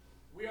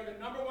 We are the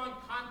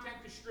 #1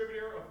 content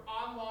distributor of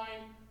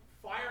online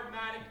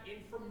firematic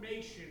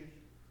information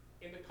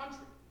in the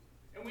country.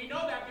 And we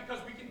know that because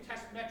we can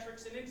test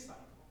metrics and insight.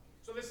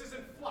 So this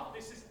isn't fluff,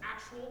 this is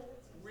actual,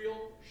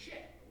 real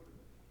shit.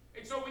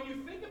 And so when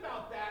you think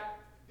about that,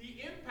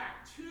 the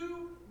impact,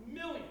 2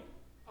 million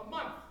a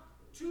month,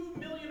 2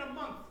 million a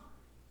month.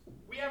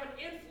 We have an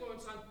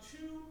influence on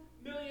 2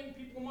 million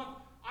people a month.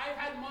 I've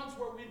had months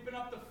where we've been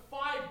up to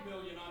 5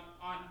 million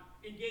on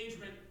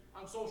engagement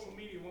on social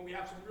media when we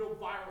have some real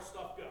viral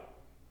stuff go.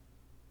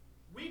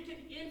 We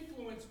can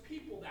influence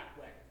people that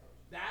way.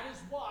 That is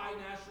why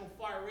National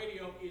Fire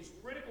Radio is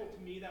critical to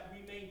me, that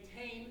we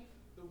maintain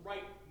the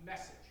right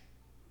message.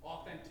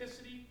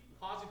 Authenticity,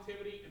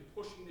 positivity, and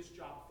pushing this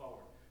job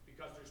forward.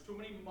 Because there's too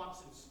many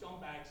mutts and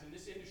scumbags in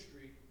this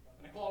industry,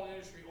 and I call it an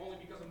industry only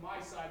because of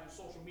my side with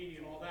social media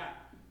and all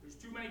that. There's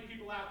too many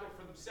people out there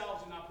for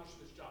themselves and not pushing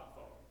this job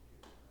forward.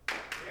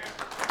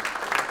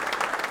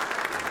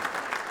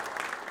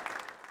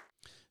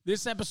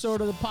 This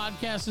episode of the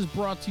podcast is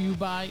brought to you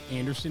by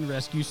Anderson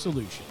Rescue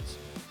Solutions.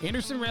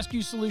 Anderson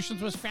Rescue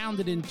Solutions was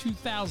founded in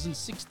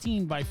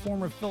 2016 by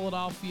former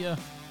Philadelphia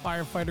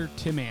firefighter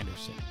Tim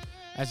Anderson.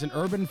 As an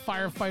urban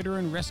firefighter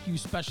and rescue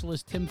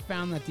specialist, Tim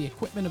found that the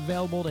equipment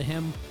available to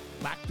him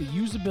lacked the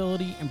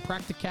usability and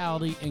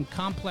practicality in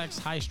complex,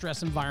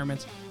 high-stress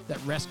environments that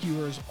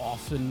rescuers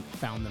often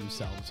found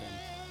themselves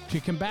in. To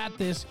combat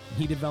this,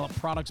 he developed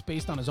products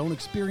based on his own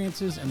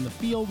experiences in the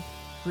field,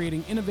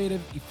 creating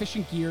innovative,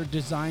 efficient gear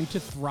designed to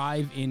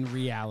thrive in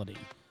reality.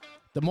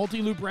 The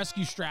Multi-Loop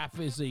Rescue Strap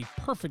is a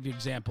perfect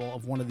example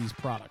of one of these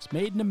products.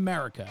 Made in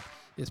America,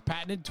 this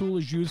patented tool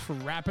is used for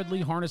rapidly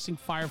harnessing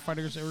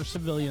firefighters or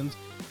civilians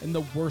in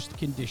the worst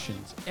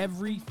conditions.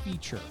 Every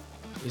feature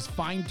is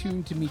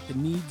fine-tuned to meet the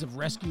needs of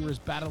rescuers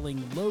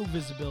battling low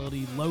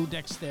visibility, low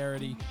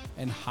dexterity,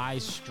 and high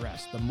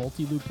stress. The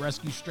Multi-Loop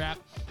Rescue Strap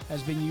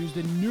has been used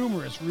in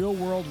numerous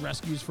real-world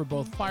rescues for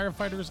both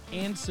firefighters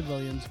and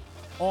civilians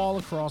all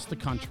across the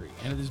country,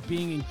 and it is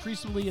being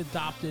increasingly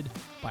adopted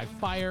by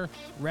fire,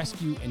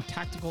 rescue, and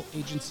tactical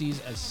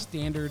agencies as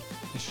standard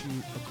issue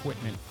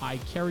equipment. I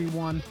carry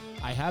one.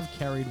 I have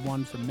carried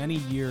one for many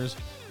years.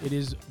 It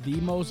is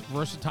the most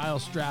versatile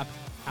strap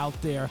out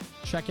there.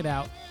 Check it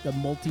out, the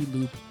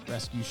Multi-Loop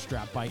Rescue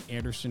Strap by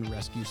Anderson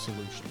Rescue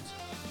Solutions.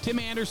 Tim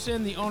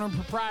Anderson, the owner and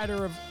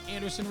proprietor of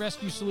Anderson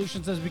Rescue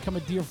Solutions, has become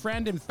a dear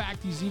friend. In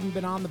fact, he's even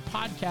been on the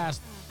podcast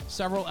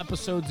several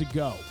episodes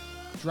ago.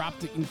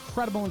 Dropped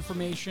incredible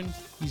information.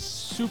 He's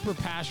super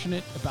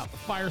passionate about the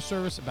fire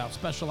service, about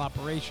special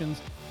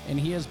operations, and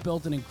he has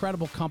built an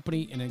incredible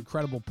company and an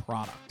incredible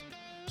product.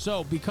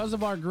 So because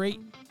of our great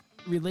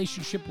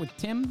relationship with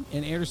Tim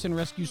and Anderson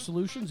Rescue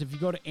Solutions. If you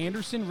go to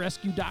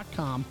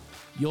andersonrescue.com,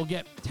 you'll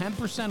get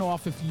 10%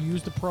 off if you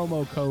use the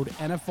promo code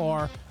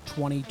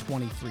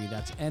NFR2023.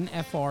 That's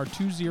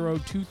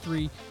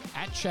NFR2023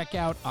 at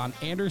checkout on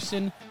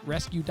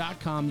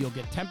andersonrescue.com. You'll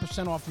get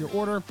 10% off your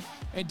order.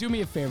 And do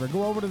me a favor,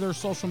 go over to their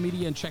social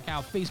media and check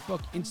out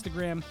Facebook,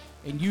 Instagram,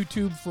 and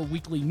YouTube for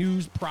weekly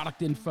news,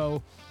 product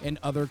info, and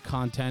other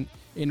content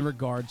in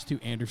regards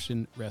to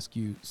Anderson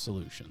Rescue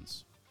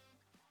Solutions.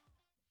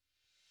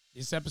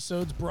 This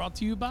episode's brought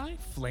to you by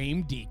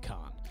Flame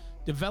Decon.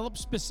 Developed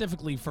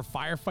specifically for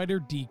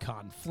firefighter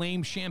decon,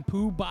 Flame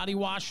shampoo, body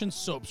wash, and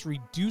soaps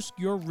reduce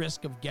your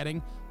risk of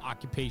getting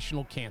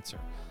occupational cancer.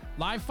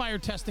 Live fire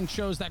testing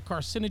shows that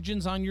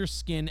carcinogens on your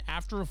skin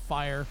after a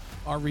fire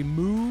are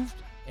removed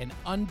and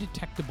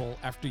undetectable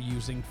after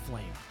using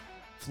Flame.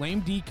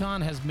 Flame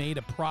Decon has made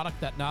a product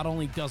that not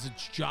only does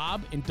its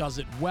job and does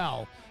it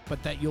well,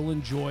 but that you'll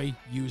enjoy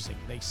using.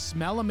 They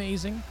smell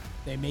amazing.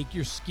 They make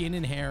your skin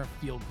and hair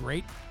feel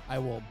great. I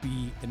will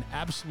be an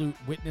absolute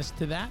witness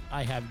to that.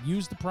 I have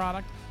used the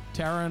product.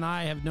 Tara and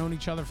I have known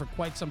each other for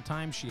quite some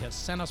time. She has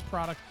sent us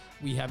product.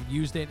 We have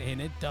used it,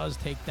 and it does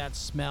take that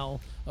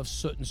smell of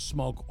soot and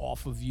smoke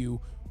off of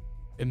you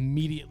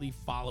immediately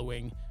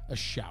following a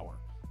shower.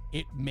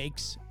 It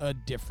makes a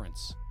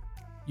difference.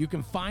 You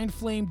can find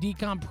Flame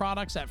Decon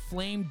products at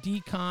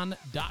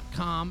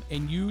flamedecon.com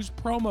and use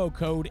promo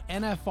code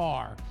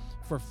NFR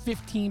for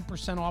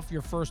 15% off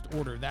your first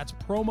order. That's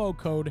promo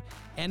code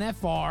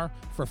NFR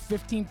for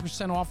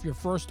 15% off your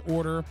first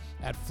order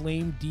at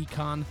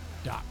flamedecon.com.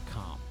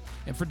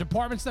 And for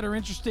departments that are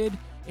interested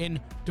in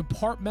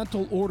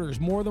departmental orders,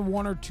 more than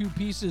one or two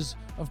pieces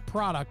of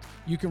product,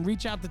 you can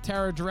reach out to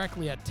Tara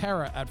directly at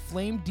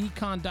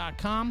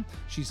tara@flamedecon.com.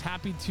 She's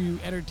happy to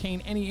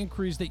entertain any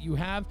inquiries that you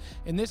have.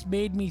 And this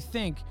made me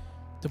think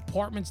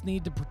departments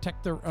need to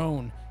protect their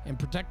own, and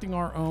protecting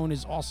our own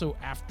is also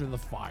after the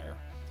fire.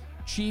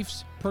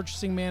 Chiefs,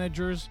 purchasing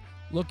managers,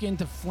 look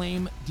into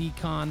Flame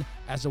Decon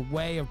as a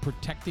way of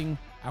protecting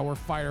our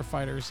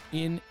firefighters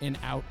in and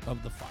out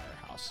of the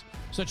firehouse.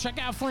 So check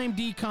out Flame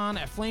Decon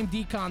at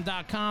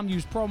flamedecon.com.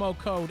 Use promo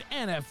code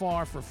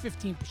NFR for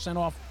 15%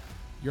 off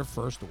your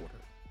first order.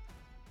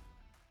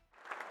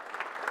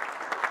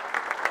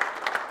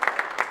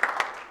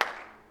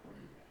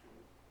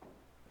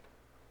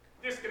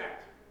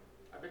 Disconnect.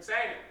 I've been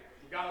saying it.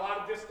 You got a lot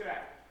of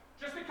disconnect.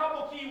 Just a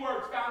couple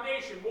keywords: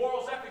 foundation,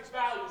 morals, ethics,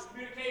 values,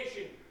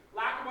 communication,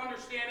 lack of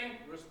understanding,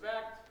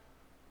 respect,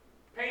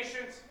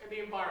 patience, and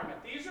the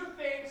environment. These are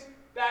things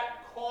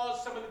that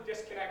cause some of the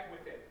disconnect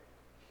within.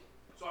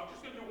 So I'm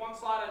just going to do one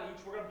slide on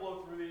each. We're going to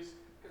blow through these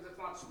because it's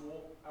not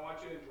school. I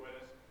want you to enjoy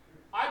this.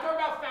 I talk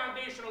about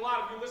foundation a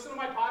lot. If you listen to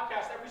my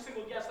podcast, every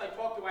single guest I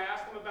talk to, I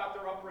ask them about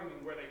their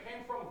upbringing, where they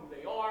came from, who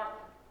they are,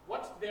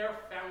 what's their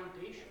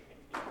foundation.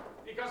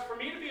 Because for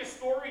me to be a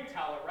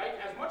storyteller, right,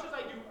 as much as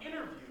I do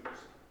interviews,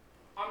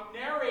 I'm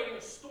narrating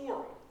a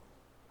story.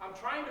 I'm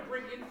trying to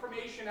bring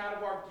information out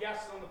of our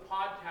guests on the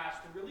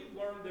podcast to really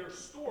learn their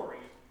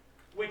story,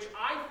 which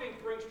I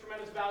think brings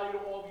tremendous value to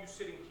all of you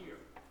sitting here.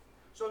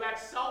 So that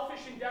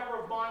selfish endeavor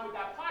of mine with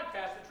that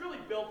podcast, it's really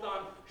built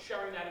on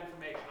sharing that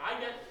information. I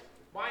get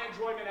my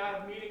enjoyment out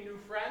of meeting new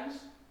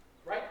friends,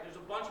 right? There's a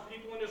bunch of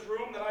people in this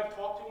room that I've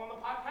talked to on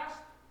the podcast.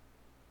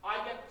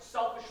 I get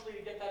selfishly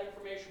to get that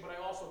information, but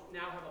I also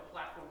now have a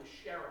platform to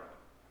share it on,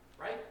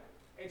 right?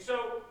 And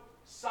so,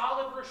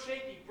 solid versus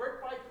shaky, brick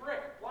by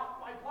brick,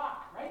 block by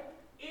block, right?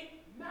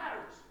 It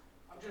matters.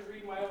 I'm just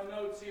reading my own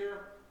notes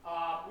here.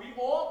 We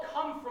all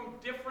come from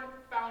different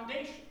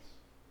foundations.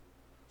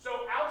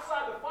 So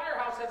outside the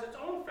firehouse has its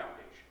own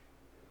foundation.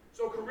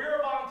 So Career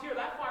Volunteer,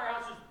 that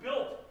firehouse is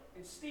built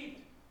and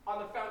steeped on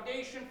the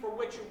foundation for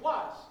which it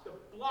was. The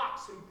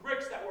blocks and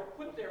bricks that were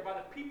put there by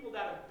the people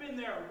that have been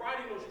there and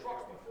riding those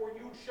trucks before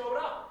you showed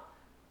up.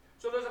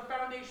 So there's a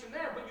foundation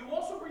there, but you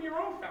also bring your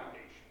own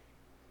foundation.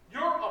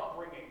 Your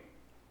upbringing.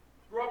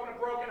 Grew up in a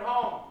broken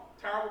home,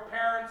 terrible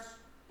parents,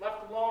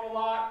 left alone a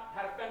lot,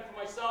 had to fend for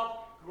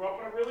myself. Grew up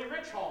in a really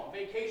rich home,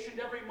 vacationed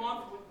every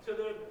month to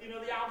the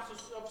Alps of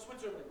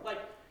Switzerland. Like,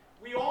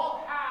 we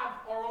all have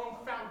our own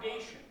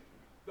foundation.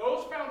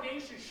 Those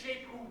foundations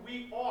shape who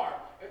we are.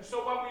 And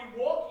so when we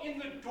walk in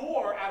the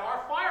door at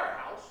our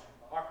firehouse,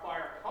 our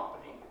fire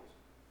company,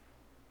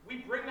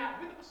 we bring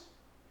that with us.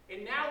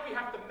 And now we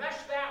have to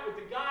mesh that with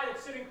the guy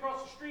that's sitting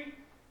across the street.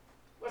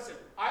 Listen,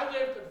 I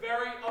lived a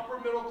very upper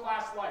middle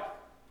class life.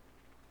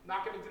 I'm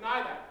not going to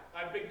deny that.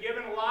 I've been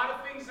given a lot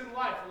of things in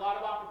life, a lot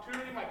of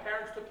opportunity. My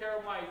parents took care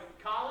of my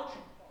college.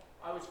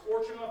 I was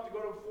fortunate enough to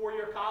go to a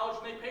 4-year college,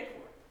 and they paid for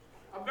it.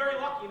 I'm very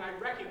lucky, and I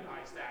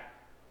recognize that.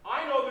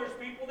 I know there's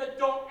people that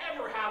don't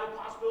ever have a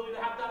possibility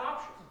to have that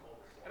option.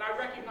 And I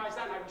recognize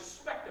that, and I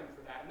respect them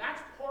for that. And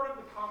that's part of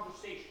the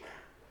conversation.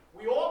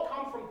 We all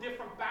come from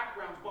different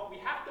backgrounds, but we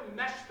have to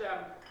mesh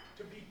them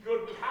to be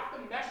good. We have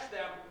to mesh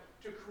them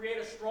to create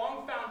a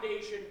strong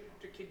foundation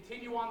to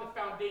continue on the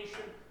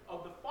foundation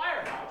of the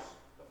firehouse,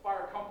 the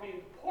fire company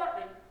and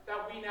department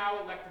that we now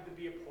elected to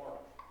be a part of.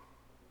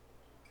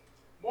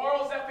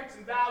 Morals, ethics,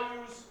 and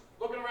values.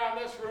 Looking around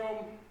this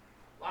room,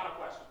 A lot of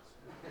questions.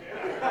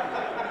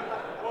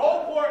 The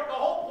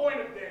whole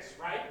point of this,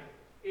 right,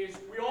 is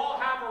we all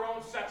have our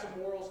own sets of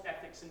morals,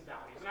 ethics, and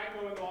values. And I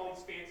can go into all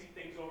these fancy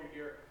things over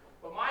here,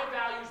 but my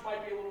values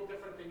might be a little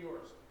different than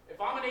yours.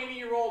 If I'm an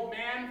 80-year-old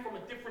man from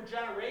a different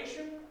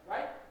generation,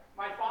 right,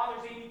 my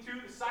father's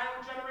 82, the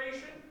silent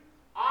generation,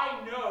 I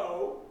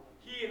know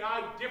he and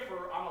I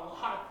differ on a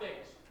lot of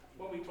things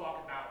when we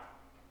talk about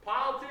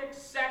politics,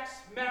 sex,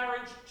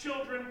 marriage,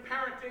 children,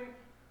 parenting,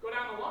 go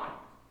down the line.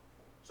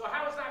 So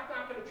how is that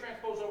not going to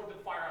transpose over to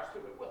the firehouse too?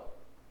 It will.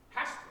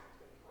 Has to.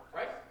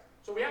 Right?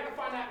 So we have to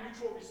find that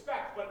mutual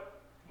respect.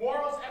 But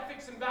morals,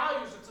 ethics, and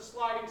values, it's a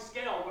sliding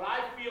scale. What I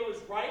feel is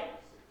right,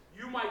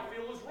 you might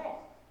feel is wrong.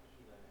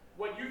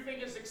 What you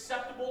think is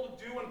acceptable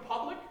to do in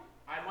public,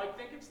 I might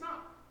think it's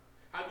not.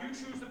 How you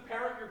choose to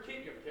parent your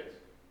kid, you have kids?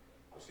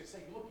 I was going to say,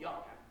 you look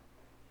young, man.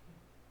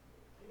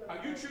 How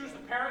you choose to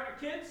parent your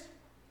kids,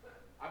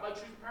 I might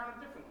choose to parent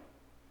them differently.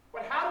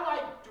 But how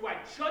do I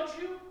judge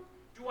you?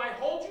 Do I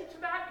hold you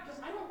to that? Because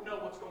I don't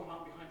know what's going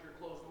on behind your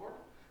closed door.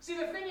 See,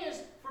 the thing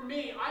is, for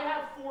me, I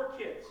have 4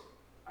 kids.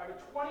 I have a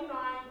 29,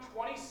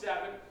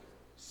 27,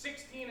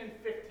 16, and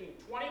 15.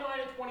 29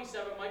 and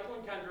 27, Michael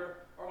and Kendra,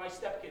 are my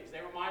stepkids. They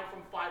were mine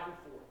from 5 and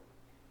 4.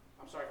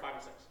 I'm sorry, 5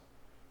 and 6.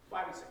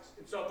 5 and 6.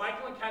 And so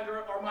Michael and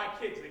Kendra are my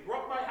kids. They grew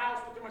up in my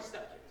house, but they're my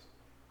stepkids.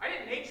 I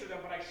didn't nature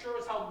them, but I sure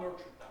as hell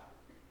nurtured them.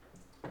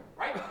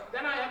 Right?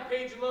 Then I have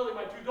Paige and Lily,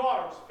 my 2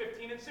 daughters,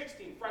 15 and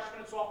 16, freshman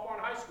and sophomore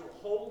in high school.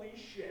 Holy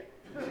shit.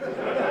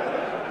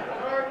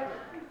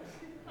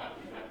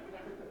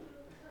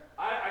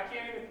 I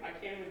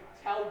can't even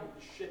tell you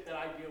the shit that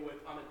I deal with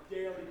on a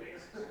daily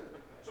basis.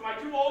 So my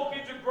 2 old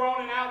kids are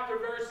grown and out. They're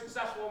very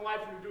successful in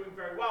life and they're doing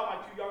very well. My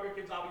 2 younger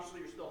kids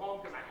obviously are still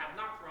home because I have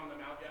not thrown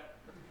them out yet.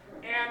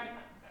 And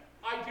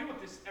I deal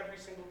with this every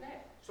single day.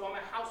 So I'm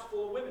a house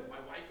full of women,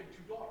 my wife and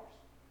 2 daughters.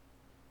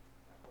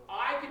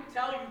 I can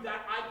tell you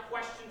that I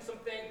question some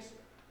things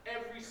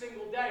every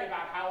single day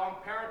about how I'm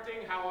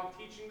parenting, how I'm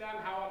teaching them,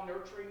 how I'm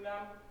nurturing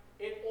them.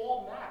 It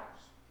all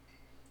matters.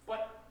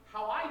 But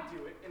how I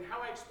do it and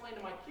how I explain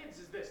to my kids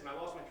is this, and I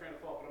lost my train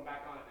of thought, but I'm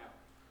back on it now.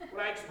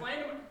 What I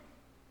explain to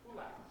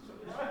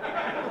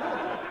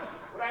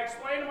what I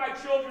explain to my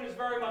children is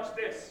very much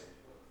this.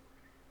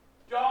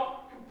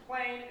 Don't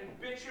complain and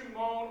bitch and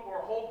moan or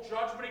hold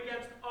judgment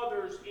against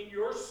others in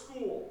your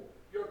school,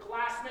 your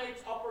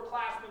classmates,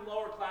 upperclassmen,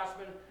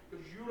 lowerclassmen,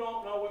 because you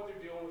don't know what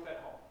they're dealing with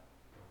at home.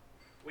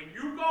 When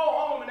you go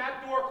home and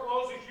that door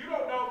closes, you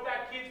don't know if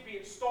that kid's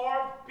being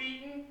starved,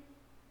 beaten,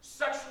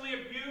 sexually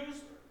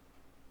abused.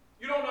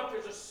 You don't know if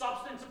there's a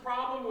substance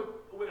problem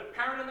with a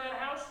parent in that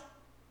house.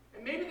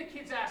 And maybe the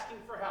kid's asking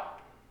for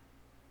help.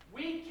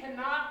 We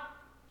cannot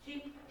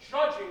keep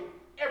judging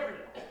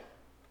everyone.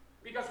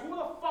 Because who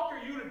the fuck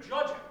are you to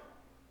judge him?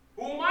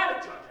 Who am I to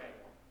judge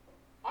anyone?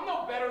 I'm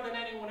no better than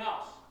anyone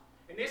else.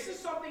 And this is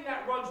something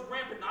that runs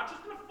rampant, not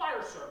just in the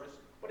fire service,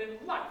 but in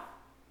life.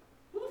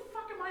 Who the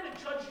fuck am I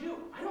to judge you?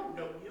 I don't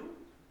know you.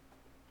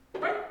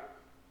 Right?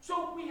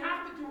 So we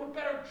have to do a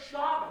better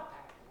job at that.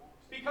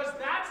 Because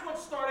that's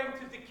what's starting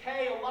to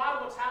decay a lot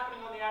of what's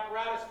happening on the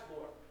apparatus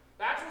floor.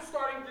 That's what's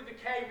starting to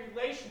decay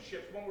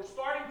relationships, when we're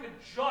starting to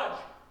judge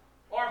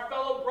our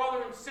fellow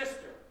brother and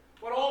sister.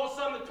 But all of a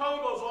sudden the toe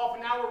goes off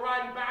and now we're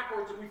riding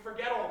backwards and we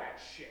forget all that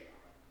shit.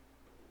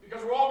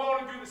 Because we're all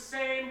going to do the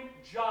same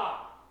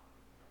job.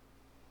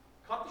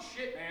 Cut the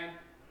shit, man.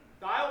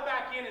 Dial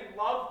back in and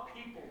love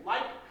people,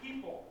 like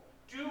people,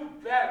 do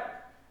better.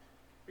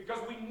 Because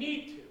we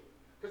need to.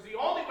 Because the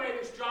only way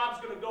this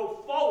job's going to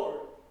go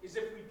forward is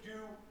if we do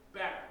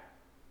better.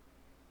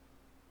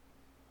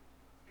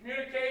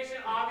 Communication,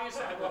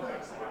 obviously, I love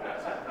that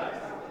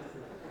slide.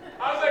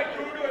 I was like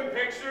Googling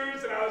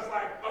pictures and I was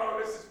like, oh,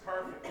 this is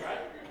perfect,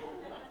 right?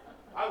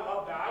 I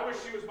love that. I wish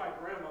she was my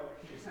grandmother.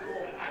 She's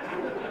cool.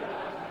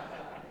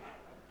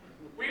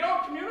 We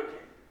don't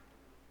communicate.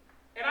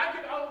 And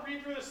I'll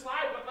read through the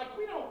slide, but like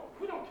we don't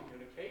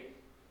communicate.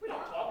 We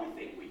don't talk, we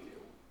think we do.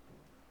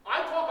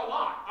 I talk a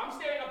lot. I'm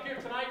standing up here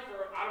tonight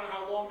for I don't know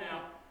how long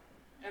now,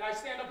 and I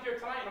stand up here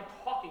tonight and I'm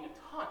talking a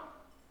ton.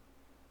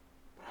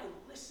 But I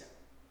listen.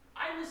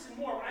 I listen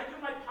more. When I do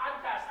my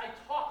podcast, I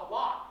talk a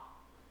lot.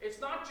 It's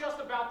not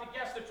just about the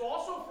guests, it's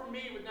also for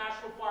me with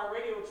National Fire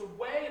Radio. It's a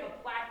way and a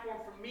platform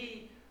for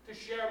me to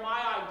share my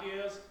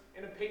ideas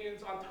and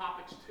opinions on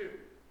topics too.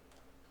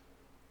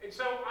 And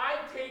so I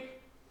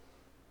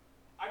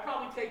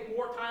probably take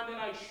more time than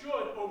I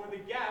should over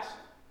the guest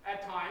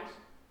at times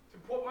to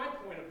put my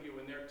point of view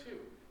in there too.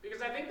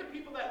 Because I think the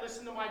people that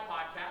listen to my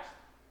podcast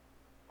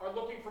are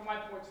looking for my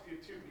points of view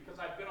too,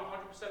 because I've been 100%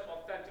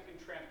 authentic and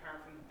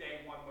transparent from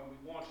day one when we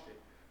launched it.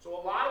 So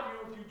a lot of you,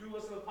 if you do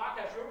listen to the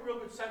podcast, you have a real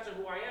good sense of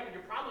who I am, and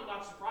you're probably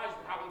not surprised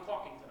at how I'm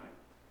talking tonight,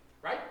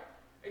 right?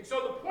 And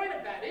so the point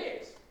of that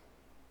is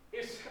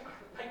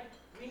like,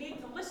 we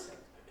need to listen.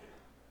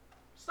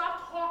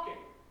 Stop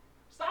talking.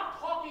 Stop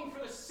talking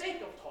for the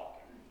sake of talking.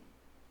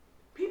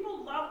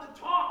 People love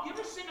to talk. You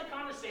ever sit in a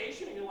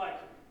conversation and you're like,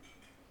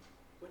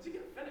 when's he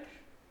gonna finish?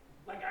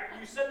 Like,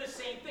 you said the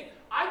same thing.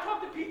 I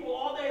talk to people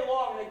all day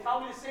long and they tell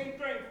me the same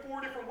thing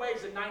 4 different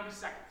ways in 90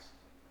 seconds.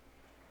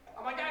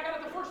 I'm like, I got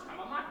it the first time.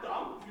 I'm not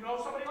dumb. You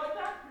know somebody like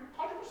that?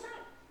 100%.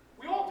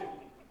 We all do,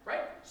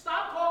 right?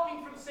 Stop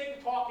talking for the sake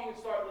of talking and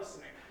start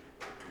listening.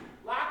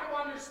 Lack of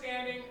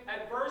understanding,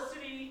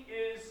 adversity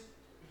is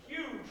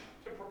huge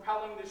to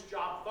propelling this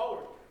job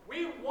forward.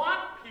 We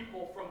want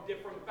people from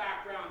different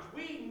backgrounds.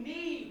 We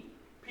need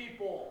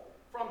people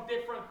from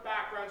different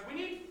backgrounds. We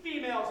need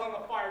females on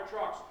the fire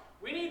trucks.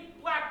 We need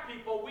black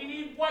people. We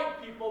need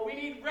white people. We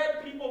need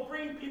red people,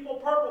 green people,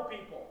 purple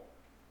people.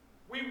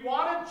 We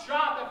want a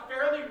job that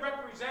fairly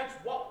represents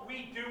what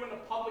we do in the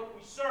public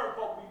we serve,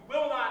 but we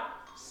will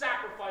not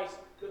sacrifice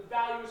the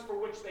values for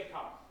which they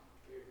come.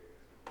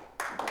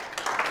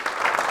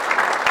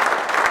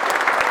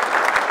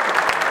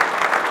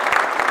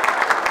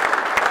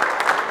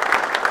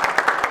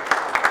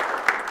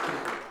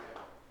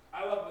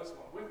 I love this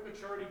one. With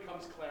maturity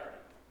comes clarity.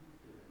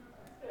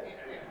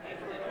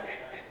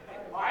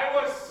 I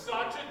was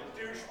such a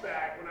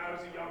douchebag when I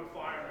was a young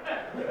fireman.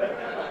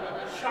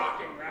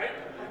 Shocking, right?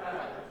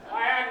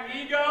 I had an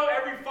ego.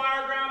 Every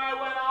fireground I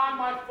went on,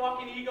 my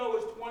fucking ego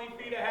was 20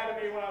 feet ahead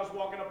of me when I was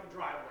walking up the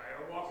driveway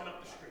or walking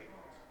up the street.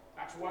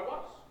 That's who I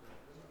was.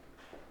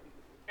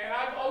 And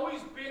I've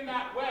always been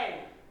that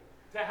way,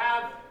 to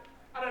have,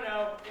 I don't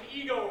know, an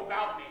ego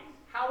about me.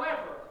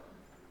 However,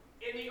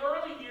 in the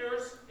early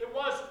years, it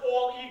was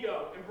all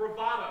ego and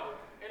bravado,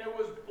 and it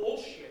was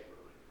bullshit.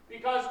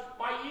 Because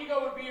my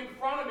ego would be in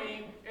front of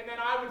me, and then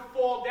I would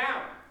fall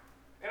down.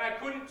 And I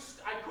couldn't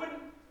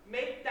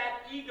make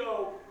that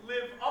ego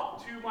live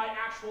up to my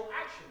actual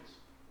actions.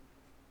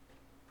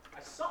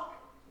 I suck.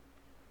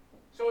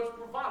 So it's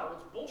bravado,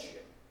 it's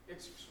bullshit.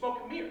 It's smoke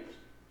and mirrors,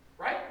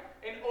 right?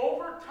 And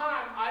over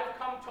time, I've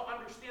come to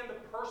understand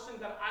the person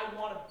that I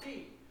want to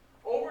be.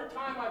 Over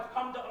time, I've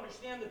come to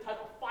understand the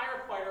type of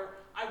firefighter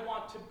I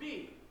want to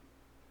be.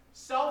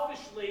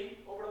 Selfishly,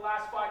 over the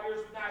last 5 years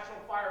with National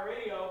Fire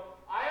Radio,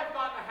 I have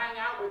gotten to hang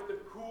out with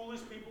the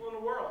coolest people in the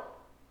world.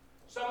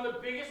 Some of the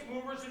biggest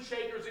movers and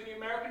shakers in the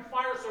American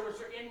Fire Service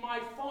are in my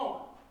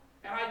phone,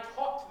 and I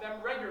talk to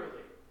them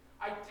regularly.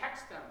 I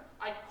text them,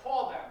 I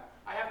call them,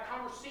 I have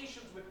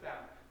conversations with them.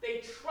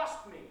 They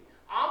trust me.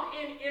 I'm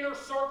in inner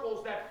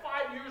circles that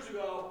 5 years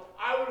ago,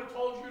 I would have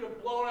told you to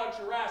blow it out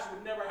your ass. It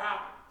would never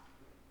happen.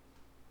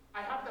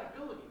 I have that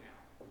ability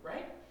now,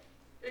 right?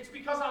 It's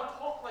because I'll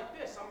talk like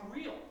this. I'm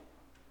real.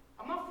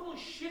 I'm not full of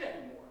shit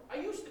anymore. I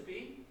used to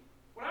be.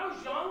 When I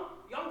was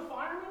young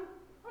fireman,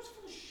 I was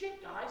full of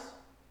shit, guys.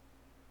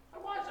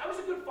 I was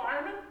a good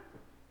fireman,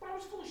 but I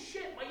was full of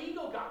shit. My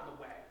ego got in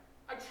the way.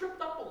 I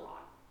tripped up a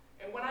lot.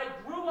 And when I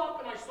grew up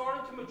and I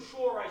started to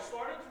mature, I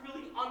started to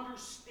really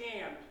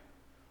understand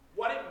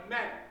what it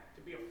meant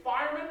to be a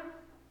fireman,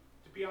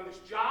 to be on this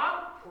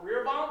job,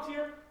 career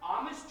volunteer,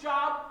 on this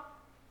job,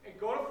 and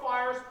go to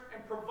fires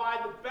and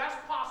provide the best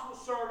possible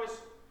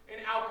service and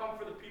outcome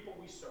for the people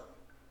we serve.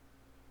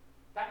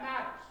 That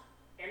matters.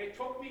 And it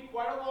took me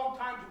quite a long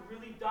time to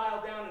really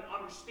dial down and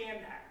understand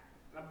that.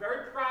 And I'm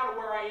very proud of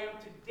where I am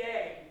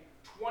today,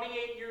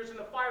 28 years in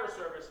the fire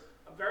service.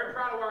 I'm very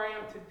proud of where I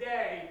am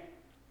today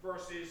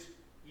versus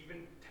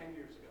even 10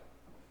 years ago.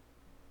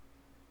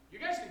 You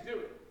guys can do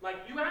it. Like,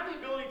 you have the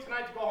ability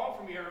tonight to go home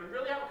from here and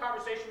really have a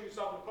conversation with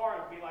yourself in the car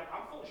and be like,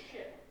 I'm full of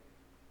shit.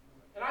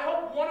 And I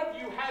hope one of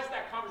you has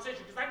that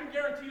conversation, because I can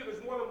guarantee you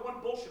there's more than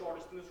one bullshit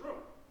artist in this room.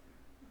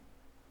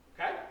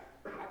 Okay?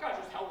 That guy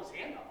just held his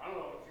hand up. I don't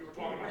know if you were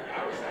talking about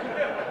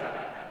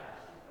that.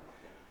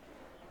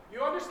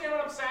 You understand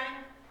what I'm saying?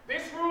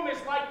 This room is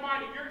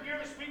like-minded. You're here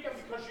this weekend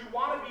because you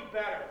want to be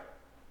better.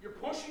 You're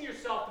pushing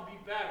yourself to be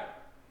better.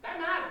 That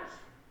matters.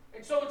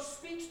 And so it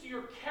speaks to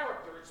your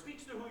character. It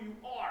speaks to who you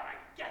are. And I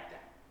get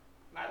that.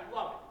 And I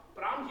love it.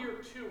 But I'm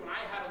here too, and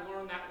I had to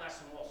learn that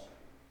lesson also.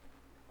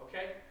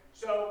 Okay?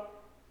 So,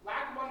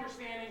 lack of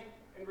understanding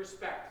and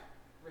respect.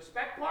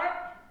 Respect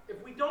part,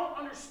 if we don't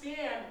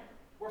understand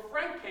where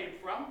Frank came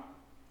from,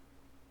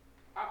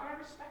 how can I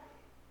respect him?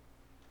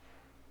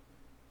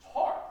 It's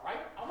hard, right?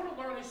 I want to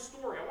learn his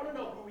story. I want to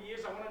know who he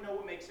is. I want to know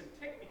what makes him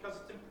tick, because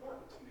it's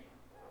important to me.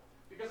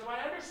 Because if I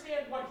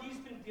understand what he's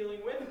been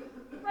dealing with,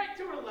 right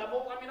to a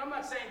level, I mean, I'm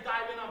not saying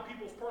dive in on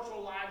people's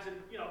personal lives and,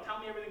 tell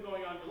me everything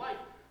going on in your life,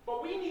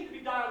 but we need to be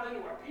dialed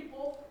into our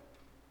people.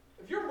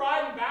 If you're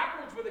riding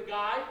backwards with a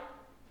guy,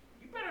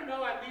 you better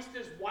know at least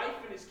his wife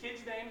and his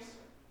kids' names.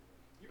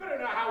 You better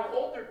know how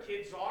old their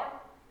kids are.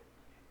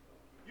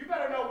 You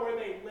better know where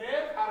they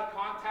live, how to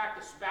contact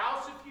a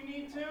spouse if you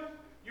need to.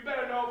 You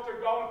better know if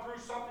they're going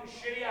through something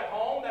shitty at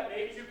home that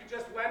maybe you could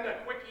just lend a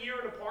quick ear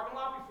in the parking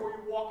lot before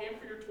you walk in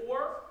for your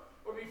tour,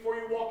 or before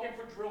you walk in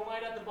for drill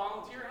night at the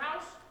volunteer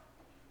house.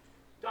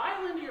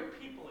 Dial into your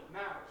people. It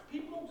matters.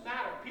 People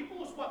matter.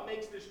 People is what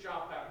makes this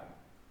job better.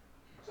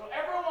 So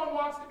everyone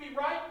wants to be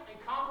right, and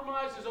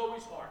compromise is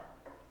always hard.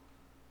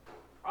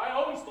 I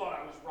always thought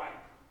I was right.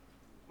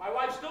 My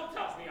wife still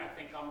tells me I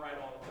think I'm right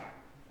all the time.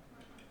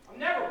 I'm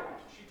never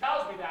right. She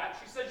tells me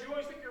that. She says, you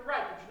always think you're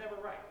right, but you're never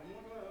right.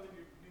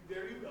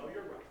 There you go,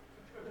 you're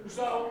right.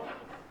 So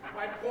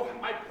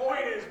my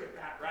point is with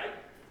that, right,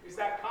 is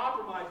that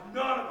compromise,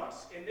 none of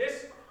us in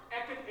this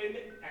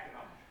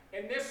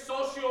In this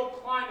social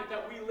climate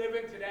that we live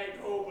in today,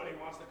 nobody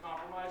wants to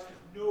compromise because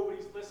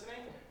nobody's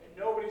listening and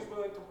nobody's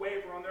willing to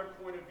waver on their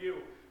point of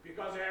view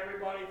because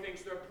everybody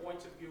thinks their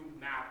points of view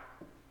matter.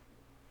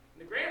 In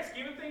the grand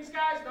scheme of things,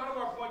 guys, none of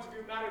our points of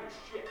view matter to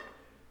shit.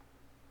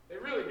 They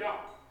really don't.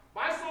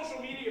 My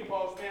social media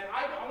post, man,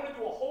 I want to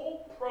do a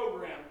whole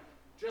program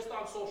just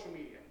on social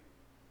media.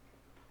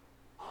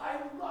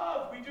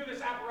 We do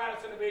this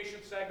apparatus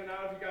innovation segment,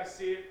 I don't know if you guys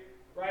see it,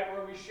 right,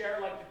 where we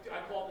share, like,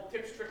 I call it the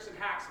tips, tricks, and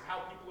hacks of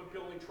how people are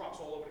building trucks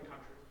all over the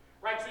country.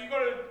 Right, so you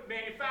go to a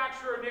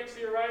manufacturer, Nick's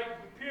here, right,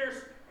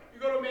 Pierce, you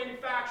go to a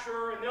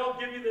manufacturer, and they'll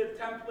give you the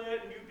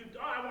template, and you do,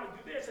 oh, I want to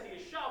do this, I need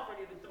a shelf, I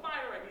need a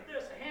divider, I need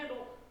this, a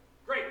handle.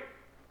 Great.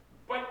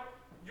 But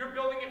you're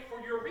building it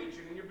for your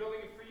region, and you're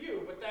building it for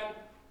you, but then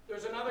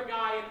there's another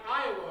guy in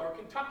Iowa or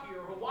Kentucky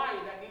or Hawaii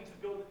that needs to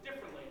build it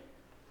differently.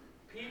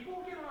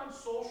 People get on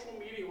social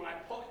media when I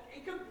post,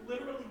 it could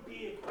literally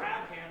be a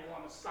grab handle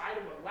on the side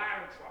of a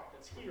ladder truck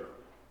that's here.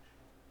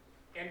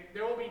 And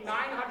there will be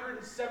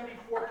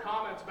 974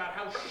 comments about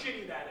how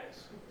shitty that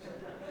is.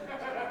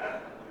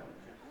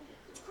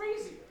 It's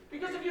crazy.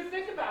 Because if you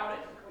think about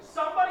it,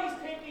 somebody's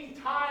taking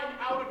time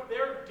out of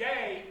their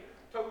day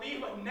to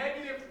leave a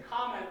negative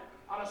comment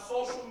on a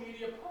social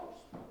media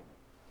post.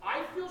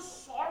 I feel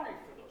sorry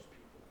for those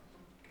people.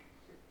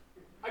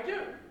 I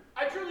do.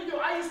 I truly do.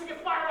 I used to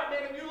get fired up,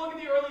 man. If you look at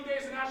the early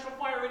days of National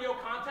Fire Radio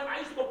content, I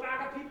used to go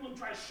back at people and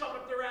try to shove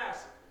up their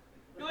ass.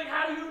 Be like,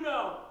 how do you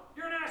know?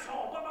 You're an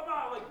asshole, blah, blah,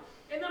 blah. Like,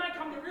 and then I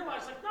come to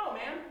realize, like, no,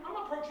 man, I'm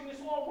approaching this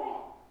all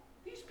wrong.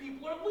 These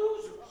people are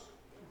losers.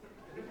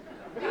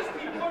 These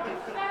people are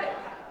pathetic.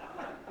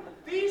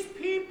 These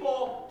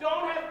people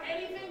don't have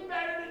anything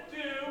better to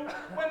do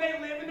when they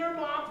live in their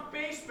mom's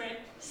basement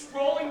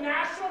scrolling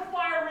National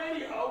Fire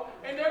Radio,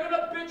 and they're going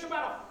to bitch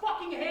about a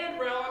fucking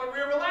handrail on the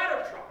rear of a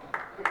ladder truck.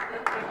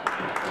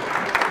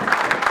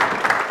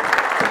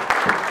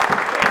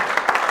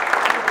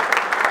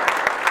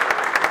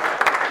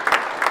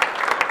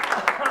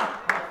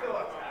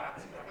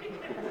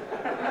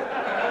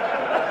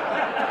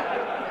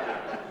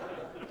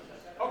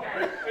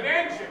 Okay, an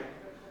engine.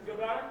 Feel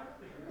better?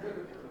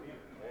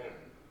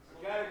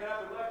 The guy that got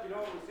the left, you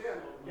don't understand.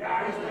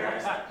 Yeah, he's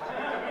pissed.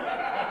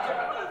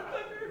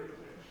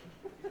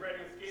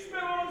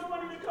 Spend all this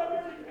money to come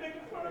here and make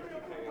fun of me.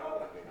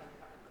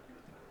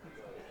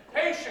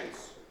 Patience.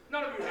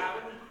 None of you have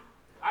it.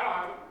 I don't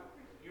have it.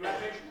 You have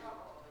patience?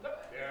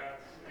 Yeah,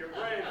 you're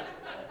brave.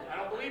 I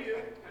don't believe you.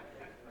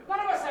 None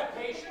of us have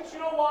patience. You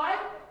know why?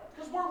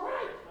 Because we're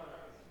right.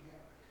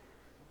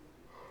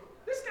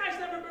 This guy's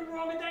never been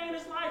wrong a day in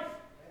his life.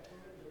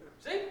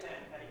 See?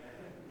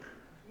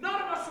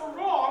 None of us are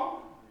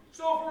wrong,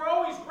 so if we're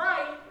always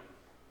right,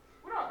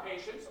 we don't have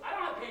patience. I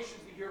don't have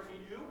patience to hear from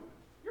you.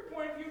 Your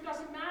point of view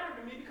doesn't matter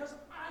to me because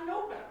I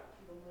know better.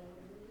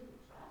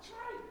 That's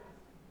right.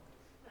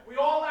 We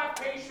all have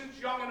patience,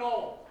 young and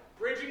old.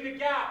 Bridging the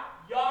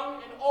gap, young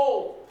and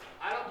old.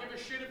 I don't give a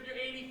shit if you're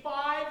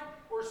 85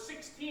 or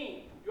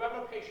 16. You have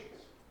no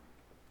patience.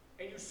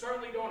 And you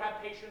certainly don't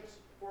have patience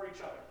for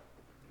each other.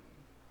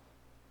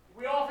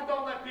 We often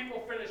don't let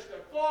people finish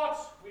their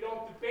thoughts. We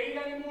don't debate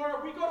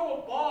anymore. We go to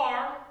a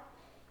bar,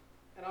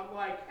 and I'm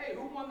like, hey,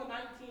 who won the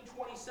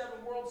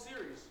 1927 World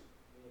Series?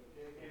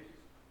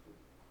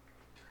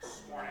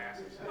 Smart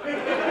asses.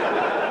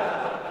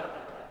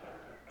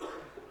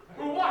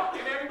 Who won?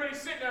 And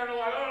everybody's sitting there and they're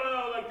like, oh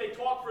no, like they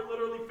talk for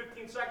literally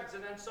 15 seconds,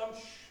 and then some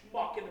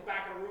schmuck in the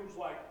back of the room's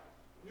like,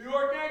 New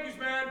York Yankees,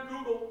 man,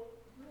 Google.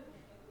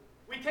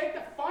 We take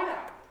the fun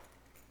out of it.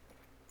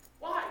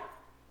 Why?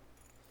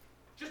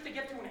 Just to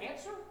get to an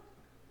answer?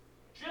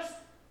 Just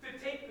to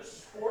take the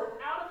sport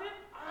out of it?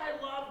 I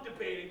love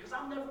debating because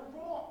I'm never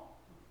wrong.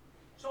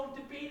 So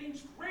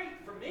debating's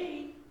great for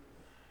me.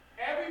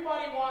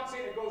 Everybody wants it.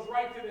 It goes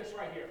right to this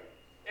right here.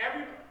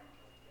 Everybody.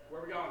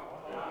 Where are we going?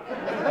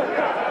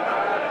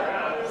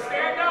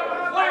 Stand up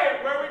and play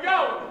it. Where are we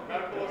going?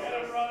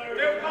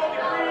 Difficulty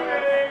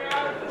breathing.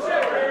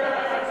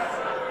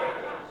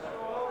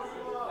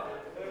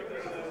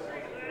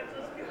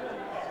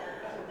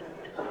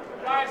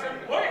 Guys,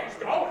 he's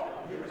going.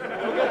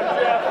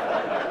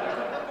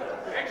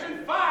 Section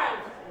 5.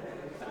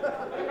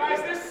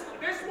 Guys,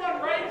 this one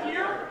right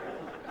here,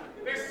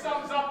 this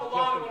sums up a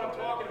lot of what I'm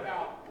talking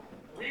about.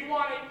 We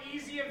want it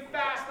easy and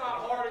fast,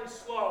 not hard and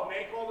slow.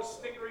 Make all the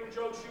snickering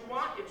jokes you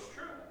want. It's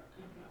true.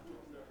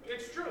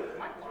 It's true.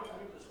 Am I talking to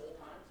you this whole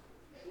time?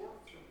 Sure.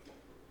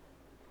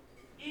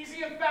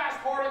 Easy and fast,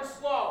 hard and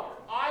slow.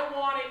 I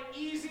want it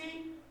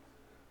easy,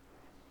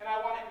 and I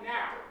want it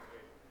now.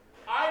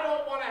 I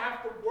don't want to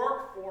have to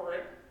work for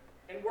it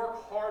and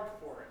work hard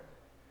for it.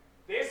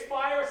 This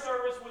fire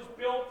service was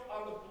built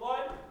on the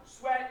blood,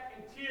 sweat,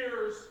 and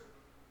tears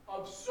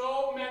of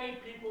so many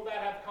people that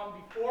have come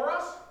before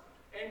us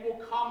and will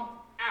come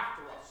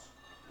after us.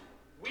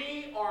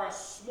 We are a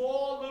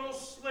small little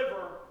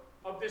sliver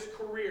of this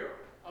career,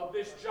 of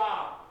this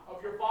job,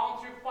 of your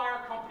volunteer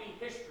fire company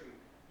history.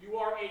 You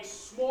are a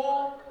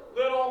small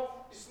little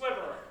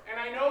sliver. And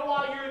I know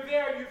while you're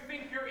there, you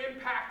think your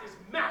impact is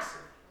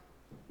massive.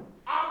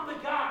 I'm the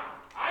guy.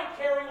 I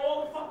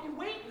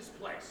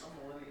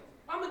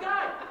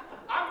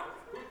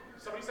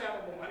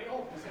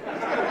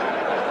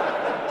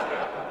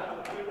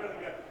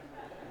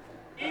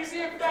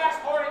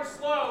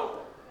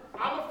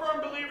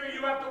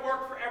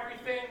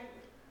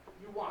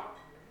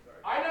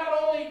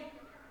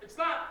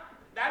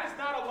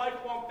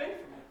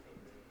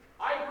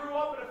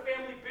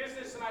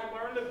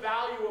learned the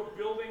value of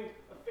building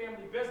a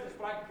family business.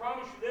 But I can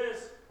promise you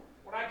this,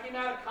 when I came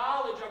out of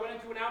college, I went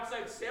into an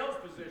outside sales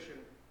position.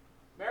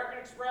 American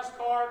Express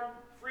card,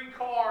 free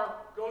car,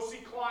 go see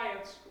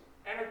clients,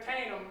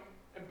 entertain them,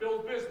 and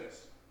build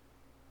business.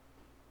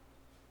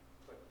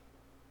 But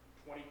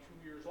 22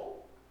 years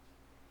old?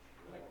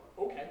 I'm like,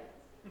 okay,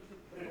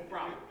 no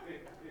problem.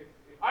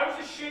 I was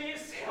the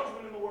shittiest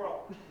salesman in the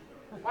world.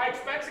 My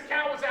expense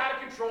account was out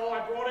of control,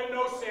 I brought in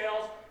no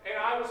sales, and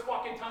I was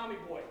fucking Tommy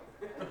Boy.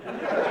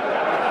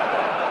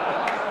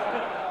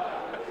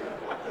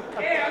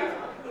 And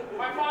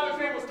my father's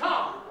name was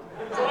Tom.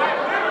 So I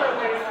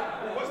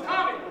literally was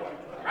Tommy Boy.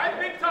 Right?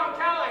 Big Tom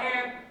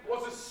Callahan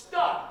was a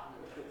stud.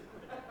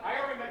 I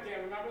already met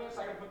Dan. Remember this?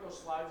 I gotta put those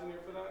slides in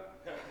here for that.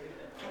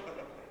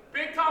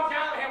 Big Tom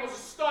Callahan was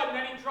a stud, and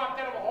then he dropped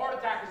dead of a heart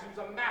attack because he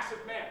was a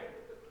massive man.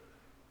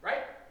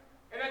 Right?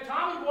 And then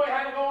Tommy Boy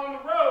had to go on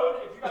the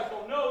road. If you guys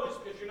don't know this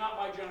because you're not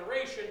my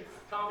generation,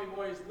 Tommy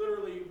Boy is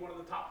literally one of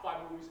the top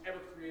 5 movies ever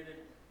created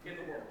in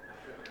the world.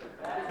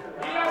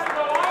 He has to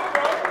go on the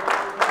road.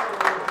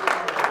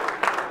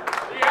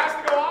 He has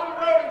to go on the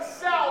road and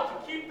sell to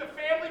keep the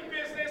family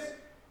business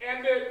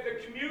and the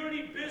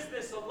community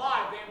business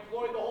alive. They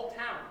employed the whole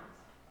town.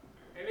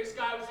 And this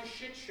guy was a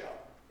shit show.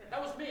 That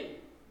was me.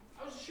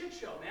 I was a shit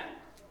show, man.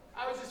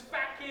 I was this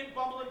fat kid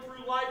bumbling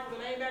through life with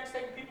an Amex,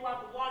 taking people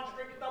out to lunch,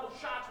 drinking double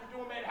shots, we're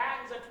doing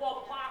Manhattans at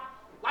 12 o'clock.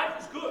 Life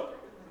was good.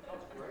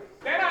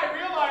 Then I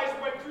realized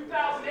when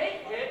 2008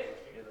 hit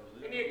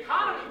and the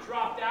economy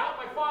dropped out,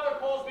 my father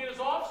calls me in his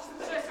office and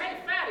says, hey,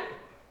 fatty,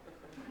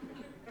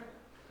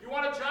 you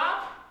want a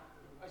job?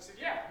 I said,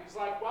 yeah. He's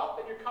like, well,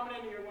 then you're coming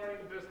in and you're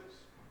learning the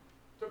business.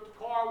 Took the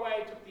car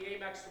away, took the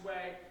Amex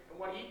away, and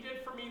what he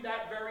did for me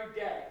that very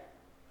day,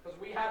 because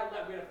we had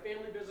a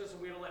family business and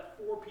we had to let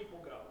 4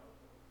 people go.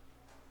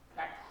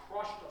 That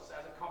crushed us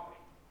as a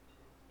company.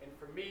 And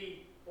for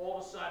me,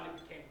 all of a sudden it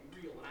became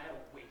real and I had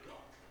to wake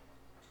up.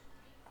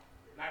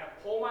 And I had to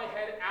pull my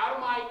head out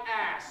of my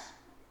ass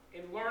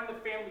and learn the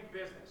family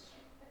business.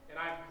 And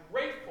I'm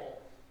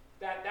grateful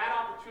that that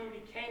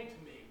opportunity came to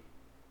me,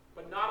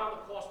 but not on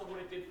the cost of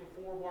what it did for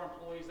 4 of our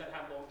employees that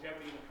have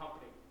longevity in the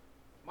company.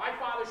 My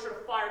father should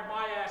have fired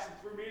my ass and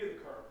threw me to the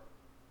curb,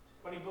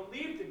 but he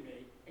believed in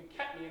me and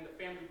kept me in the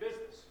family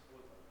business.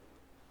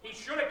 He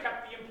should have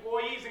kept the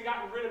employees and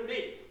gotten rid of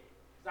me,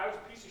 because I was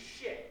a piece of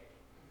shit.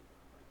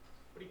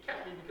 But he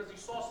kept me because he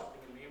saw something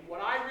in me. And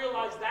what I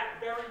realized that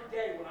very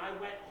day when I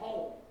went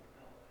home,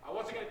 I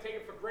wasn't going to take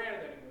it for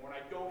granted anymore. And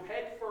I dove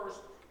head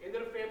first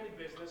into the family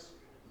business,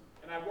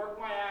 and I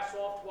worked my ass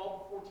off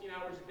 12 to 14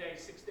 hours a day,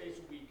 6 days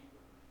a week.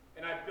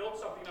 And I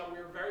built something that we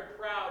were very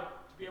proud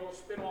to be able to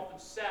spin off and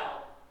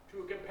sell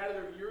to a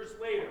competitor years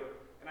later.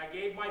 And I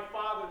gave my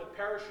father the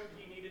parachute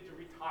he needed to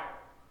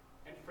retire.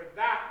 And for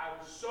that, I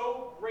was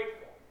so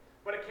grateful.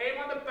 But it came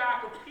on the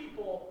back of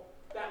people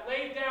that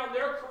laid down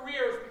their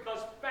careers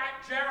because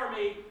fat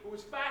Jeremy, who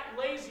was fat and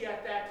lazy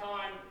at that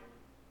time,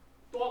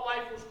 thought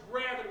life was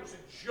grand and it was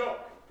a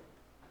joke.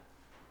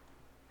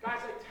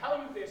 Guys, I tell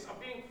you this, I'm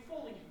being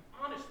fully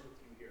honest with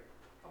you here.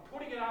 I'm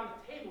putting it on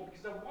the table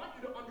because I want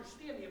you to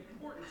understand the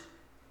importance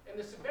and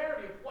the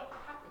severity of what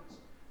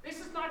happens. This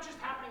is not just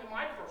happening in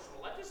my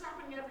personal life, this is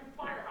happening in every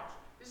firehouse.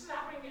 This is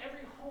happening in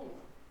every home.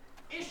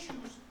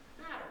 Issues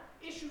matter.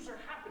 Issues are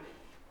happening.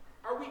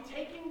 Are we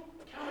taking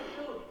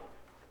accountability?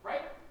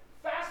 Right?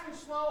 Fast and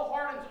slow,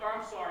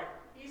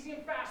 easy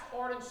and fast,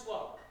 hard and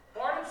slow.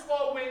 Hard and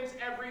slow wins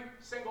every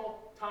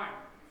single time.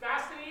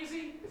 Fast and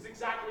easy is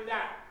exactly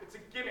that. It's a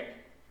gimmick.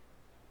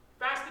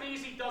 Fast and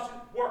easy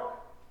doesn't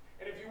work.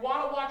 And if you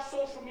want to watch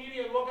social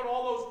media and look at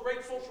all those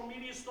great social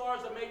media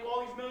stars that make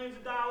all these millions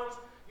of dollars,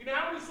 you know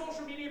how many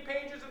social media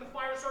pages in the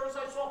fire service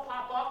I saw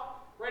pop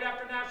up right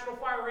after National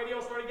Fire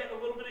Radio started getting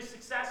a little bit of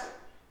success?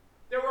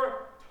 There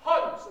were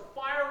tons of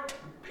fire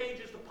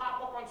pages to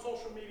pop up on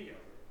social media,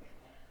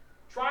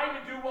 trying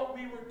to do what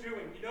we were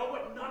doing. You know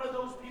what none of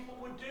those people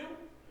would do?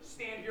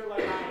 Stand here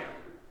like I am.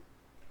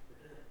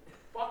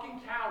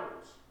 Fucking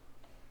cowards.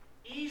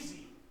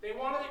 Easy. They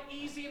wanted it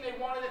easy and they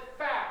wanted it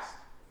fast.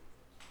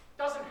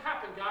 Doesn't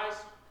happen, guys.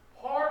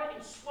 Hard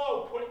and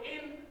slow. Put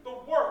in the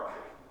work.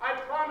 I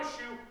promise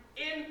you,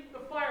 in the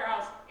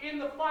firehouse, in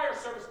the fire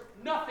service,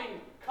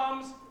 nothing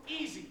comes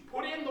easy.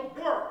 Put in the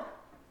work.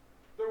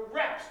 The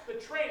reps, the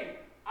training.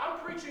 I'm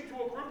preaching to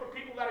a group of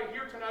people that are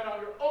here tonight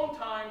on your own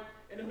time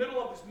in the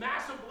middle of this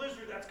massive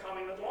blizzard that's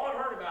coming. That's all I've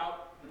heard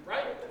about,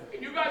 right?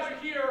 And you guys are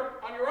here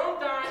on your own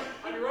time,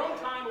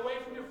 away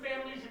from your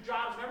families, your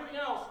jobs, and everything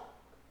else,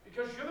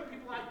 because you're the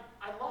people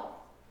I love.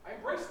 I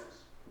embrace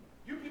this.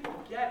 You people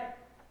get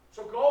it.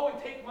 So go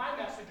and take my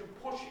message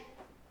and push it,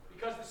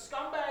 because the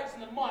scumbags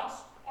and the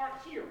mutts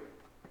aren't here.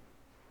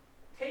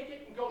 Take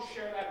it and go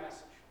share that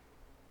message.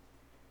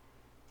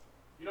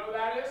 You know who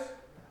that is?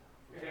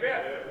 Biff.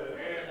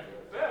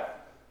 Biff.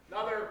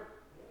 Another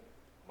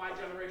My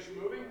Generation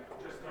movie.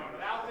 Just throwing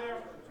it out there.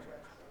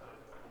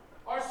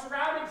 Our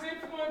surroundings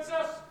influence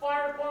us.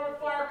 Fire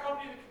department, fire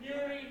company, the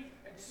community,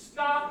 and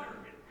stop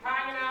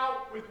hanging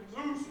out with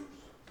losers.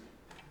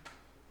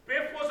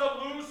 Biff was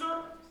a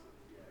loser.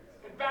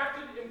 In fact,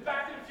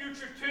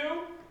 future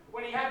too.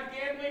 When he had the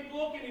gambling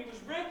book and he was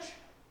rich,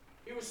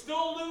 he was still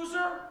a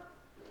loser.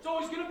 It's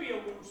always going to be a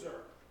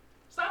loser.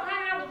 Stop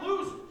hanging out with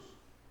losers.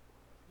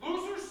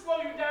 Losers slow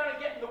you down and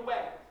get in the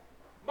way.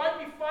 Might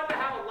be fun to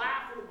have a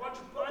laugh with a bunch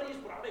of buddies,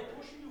 but are they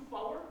pushing you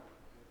forward?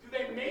 Do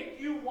they make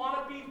you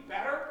want to be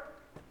better?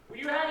 When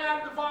you hang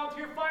out at the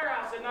volunteer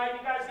firehouse at night,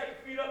 you guys get your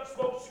feet up,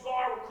 smoke a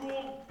cigar, we're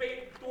cool,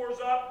 doors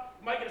up,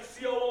 you might get a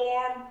seal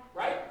alarm,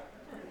 right?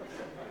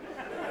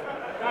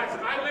 Guys,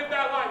 I lived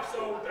that life,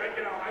 so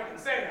I can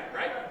say that,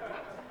 right?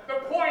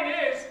 The point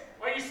is,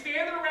 are you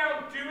standing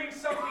around doing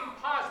something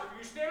positive? Are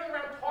you standing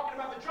around talking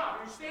about the job?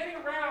 Are you standing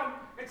around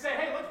and saying,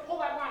 hey, let's pull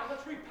that line,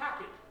 let's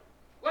repack it.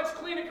 Let's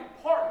clean a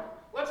compartment.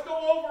 Let's go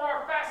over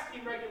our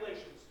fasting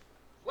regulations.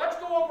 Let's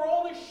go over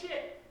all this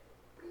shit.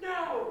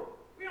 No.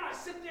 We ought to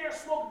sit there and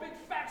smoke a big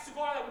fat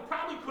cigar that we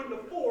probably couldn't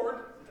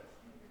afford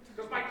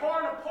because my car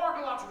in the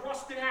parking lot's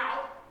rusting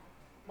out.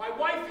 My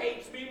wife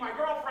hates me. My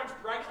girlfriend's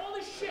pregnant. All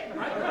this shit,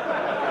 right?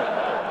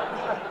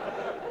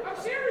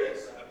 I'm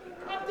serious.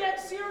 I'm dead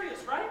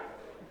serious, right?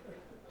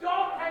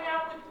 Don't hang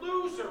out with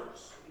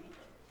losers.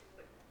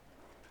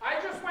 I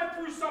just went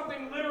through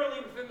something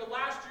literally within the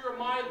last year of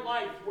my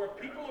life where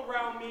people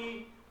around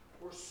me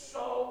were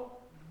so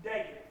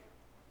negative.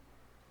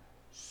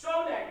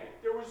 So negative.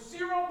 There was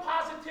zero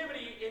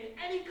positivity in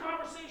any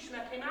conversation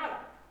that came out of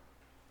it.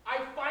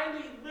 I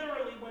finally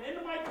literally went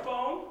into my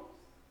phone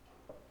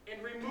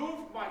and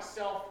removed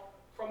myself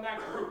from that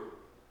group.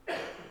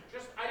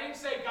 I didn't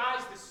say,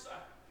 guys, this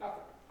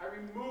nothing. I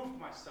removed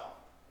myself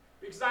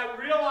because I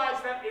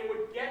realized that it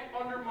would get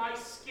under my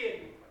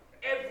skin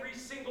every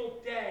single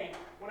day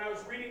when I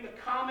was reading the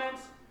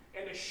comments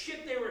and the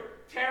shit they were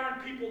tearing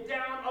people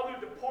down, other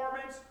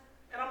departments,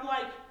 and I'm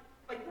like,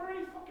 we're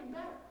any fucking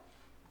better.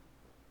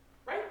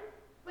 Right?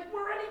 Like,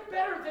 we're any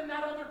better than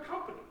that other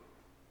company.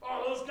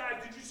 Oh, those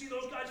guys, did you see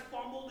those guys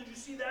fumble? Did you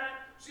see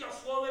that? See how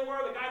slow they were?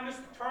 The guy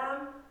missed the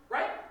turn?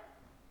 Right?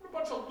 We're a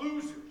bunch of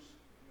losers.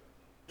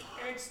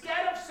 And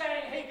instead of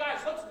saying, hey guys,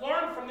 let's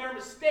learn from their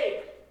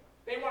mistake,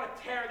 they want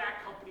to tear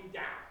that company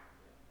down.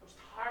 I was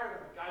tired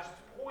of it, guys.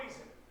 It's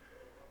poison.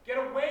 Get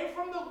away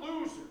from the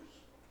losers.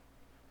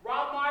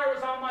 Rob Meyer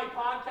was on my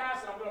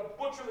podcast, and I'm going to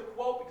butcher the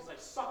quote because I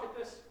suck at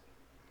this.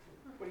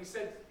 But he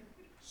said,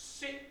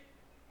 sit.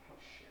 Oh,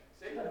 shit.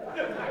 See?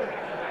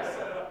 I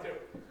set it up too.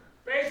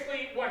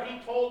 Basically, what he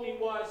told me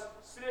was,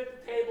 sit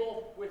at the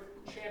table with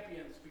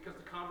champions because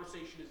the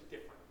conversation is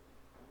different.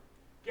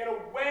 Get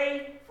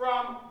away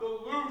from the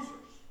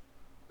losers.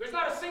 There's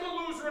not a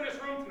single loser in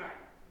this room tonight.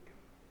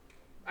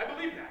 I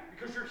believe that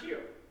because you're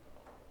here.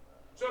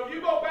 So if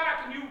you go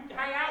back and you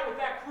hang out with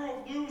that crew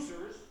of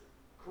losers,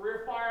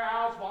 career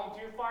firehouse,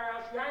 volunteer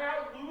firehouse, you hang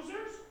out with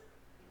losers,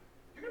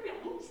 you're going to be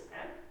a loser,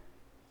 man.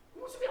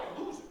 Who wants to be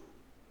a loser?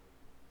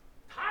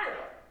 Tired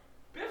of it.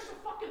 Biff's a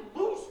fucking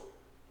loser.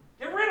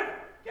 Get rid of him.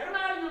 Get him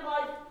out of your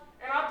life.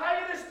 And I'll tell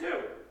you this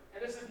too,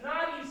 and this is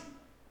not easy.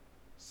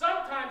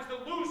 Sometimes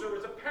the loser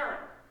is a parent.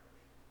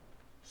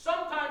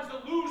 Sometimes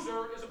the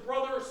loser is a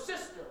brother or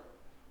sister,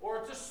 or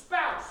it's a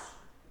spouse.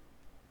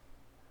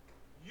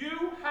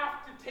 You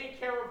have to take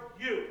care of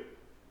you.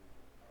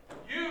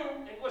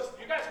 And listen,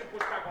 you guys can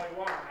push back all you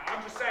want now.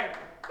 I'm just saying,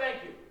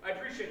 thank you. I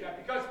appreciate that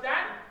because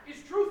that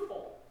is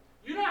truthful.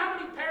 You know how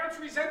many parents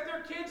resent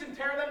their kids and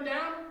tear them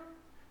down?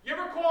 You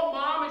ever call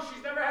mom and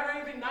she's never had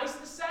anything nice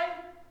to say?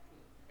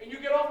 And you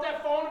get off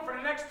that phone and for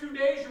the next 2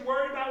 days you're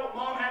worried about what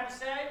mom had to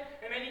say,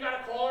 and then you got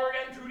to call her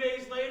again 2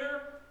 days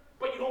later,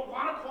 but you don't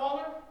want to call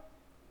her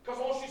because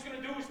all she's going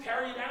to do is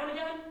tear you down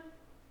again?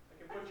 I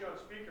can put you on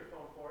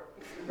speakerphone for it.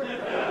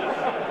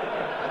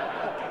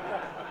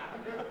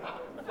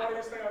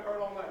 Funniest thing I've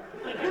heard all night.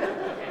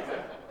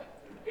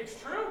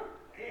 It's true.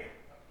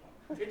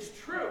 It's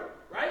true,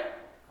 right?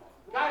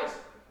 Guys,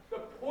 the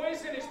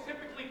poison is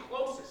typically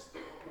closest.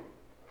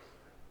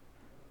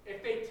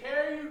 If they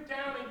tear you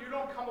down and you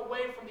don't come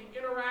away from the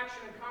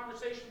interaction and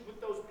conversations with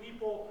those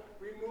people,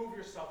 remove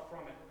yourself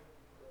from it.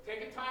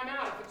 Take a time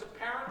out. If it's a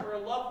parent or a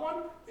loved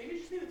one, maybe you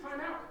just need a time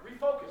out.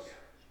 Refocus.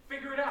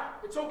 Figure it out.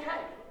 It's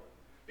okay.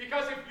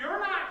 Because if you're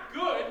not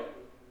good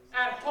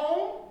at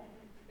home,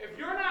 if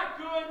you're not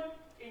good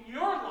in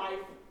your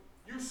life,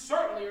 you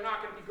certainly are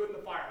not going to be good in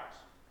the firehouse.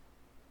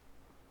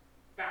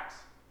 Facts.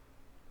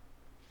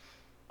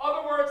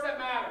 Other words that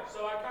matter.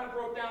 So I kind of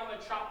broke down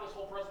and chopped this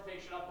whole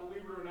presentation up,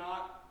 believe it or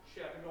not.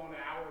 Shit, I've been going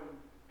an hour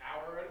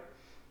already.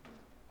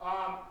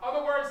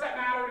 Other words that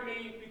matter to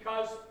me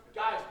because,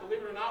 guys,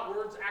 believe it or not,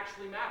 words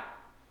actually matter.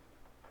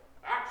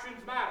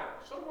 Actions matter.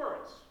 So do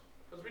words.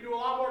 Because we do a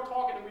lot more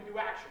talking than we do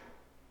action.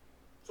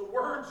 So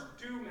words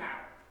do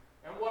matter.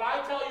 And what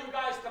I tell you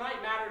guys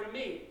tonight matter to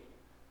me.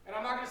 And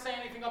I'm not going to say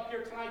anything up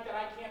here tonight that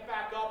I can't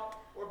back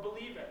up or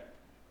believe in.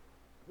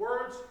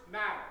 Words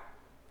matter.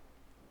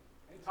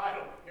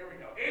 Entitlement. Here we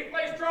go. 8th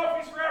place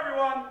trophies for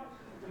everyone.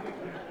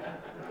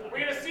 We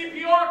had a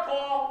CPR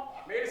call.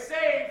 Made a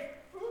save.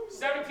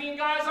 17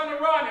 guys on the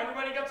run.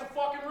 Everybody gets a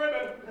fucking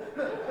ribbon.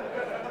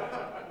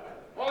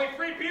 Only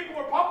 3 people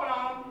were pumping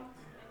on them.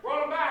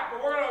 Brought them back,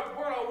 but we're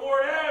gonna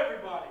award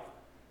everybody.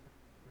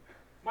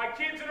 My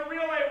kid's in a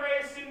relay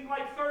race in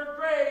like 3rd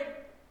grade.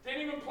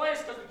 Didn't even place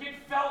because the kid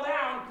fell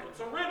down. It's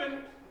a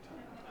ribbon.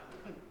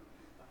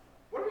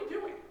 What are we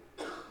doing?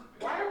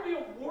 Why are we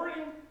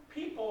awarding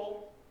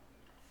people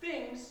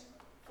things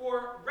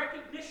for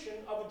recognition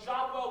of a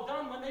job well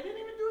done when they didn't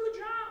even do the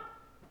job?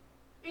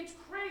 It's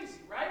crazy,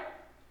 right?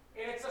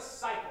 And it's a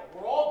cycle.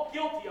 We're all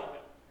guilty of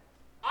it.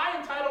 I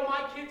entitle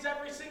my kids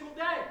every single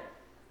day.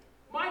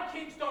 My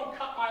kids don't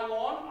cut my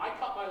lawn. I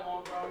cut my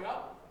lawn growing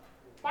up.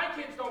 My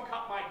kids don't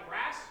cut my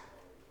grass.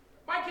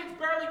 My kids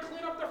barely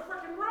clean up their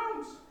frickin'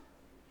 rooms.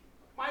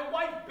 My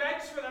wife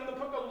begs for them to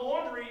put the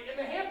laundry in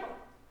the hamper.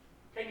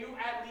 Can you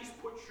at least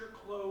put your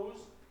clothes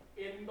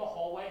in the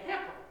hallway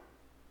hamper?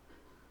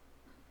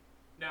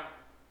 Now,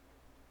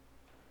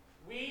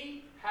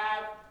 we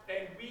have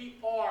and we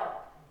are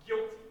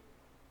guilty.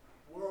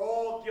 We're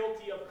all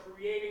guilty of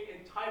creating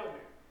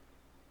entitlement.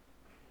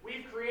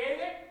 We've created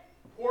it.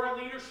 Poor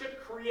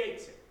leadership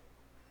creates it.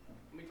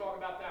 Let me talk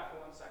about that for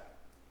 1 second.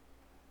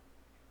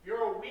 If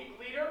you're a weak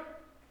leader,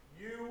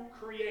 you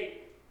create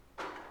it.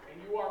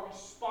 And you are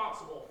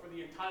responsible for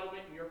the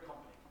entitlement in your company.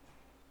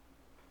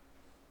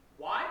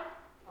 Why?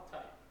 I'll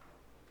tell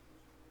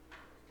you.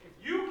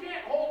 If you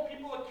can't hold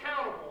people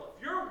accountable,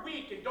 if you're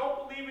weak and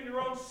don't believe in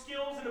your own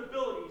skills and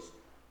abilities,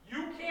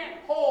 you can't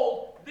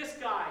hold this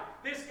guy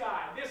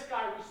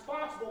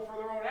responsible for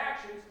their own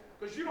actions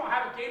because you don't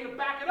have a game to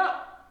back it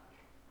up.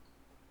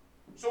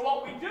 So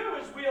what we do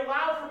is we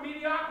allow for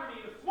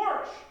mediocrity to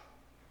flourish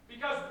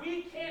because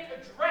we can't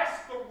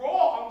address the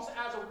wrongs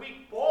as a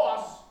weak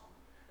boss.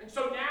 And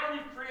so now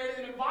we've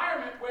created an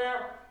environment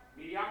where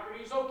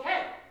mediocrity is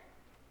okay.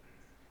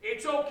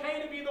 It's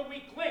okay to be the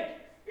weak link.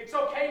 It's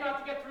okay not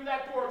to get through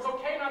that door. It's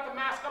okay not to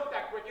mask up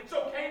that quick. It's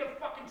okay to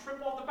fucking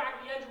trip off the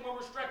back of the engine when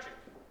we're stretching.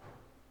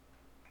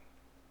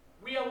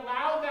 We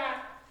allow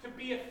that to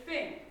be a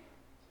thing.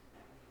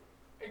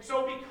 And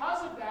so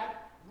because of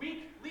that,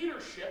 weak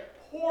leadership,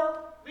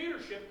 poor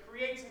leadership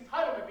creates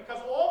entitlement because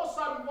all of a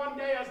sudden one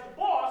day as the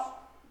boss,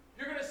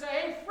 you're going to say,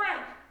 hey,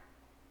 Frank,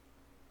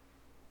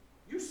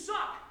 you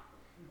suck.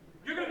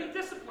 You're going to be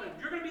disciplined.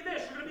 You're going to be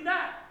this. You're going to be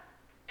that.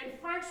 And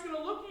Frank's going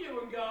to look at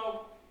you and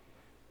go,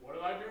 what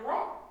did I do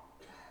wrong?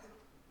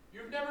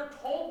 You've never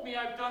told me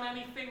I've done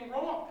anything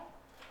wrong.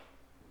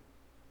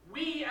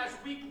 We, as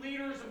weak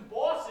leaders and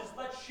bosses,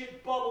 let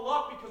shit bubble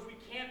up because we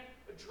can't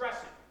address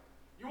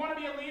it. You want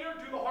to be a leader?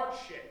 Do the hard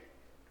shit.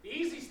 The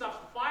easy stuff's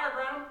the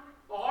fireground.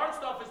 The hard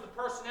stuff is the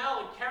personnel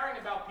and caring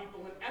about people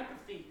and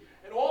empathy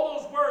and all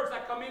those words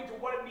that come into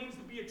what it means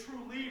to be a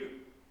true leader.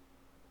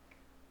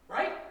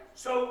 Right?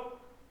 So,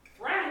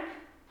 Frank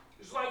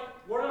is like,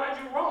 what did I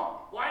do wrong?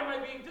 Why am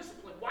I being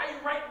disciplined? Why are you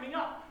writing me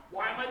up?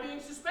 Why am I being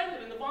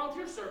suspended in the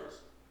volunteer service?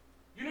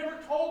 You never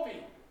told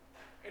me.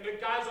 And the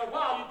guy's like,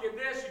 well, you did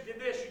this, you did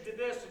this, you did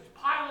this. It's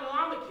piling it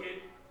on the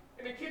kid.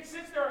 And the kid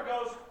sits there and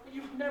goes,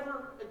 you've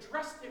never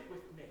addressed it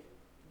with me.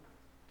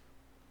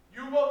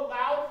 You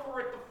allowed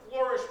for it to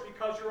flourish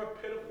because you're a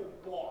pitiful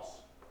boss.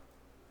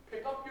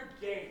 Pick up your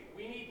game.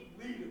 We need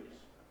leaders.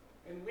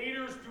 And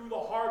leaders do the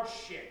hard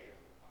shit.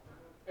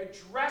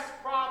 Address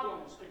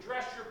problems.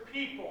 Address your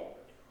people.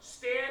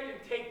 Stand and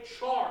take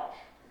charge.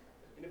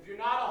 And if you're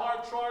not a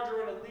hard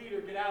charger and a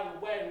leader, get out of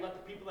the way and let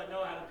the people that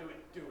know how to do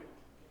it, do it.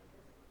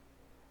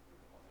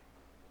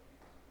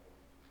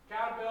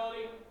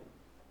 Accountability.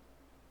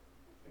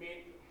 I mean,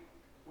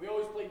 we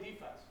always play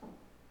defense.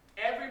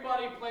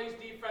 Everybody plays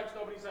defense,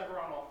 nobody's ever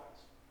on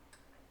offense.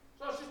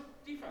 So it's just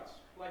defense.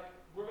 Like,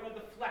 we're going to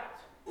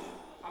deflect.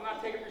 I'm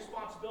not taking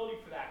responsibility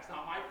for that. It's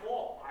not my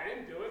fault. I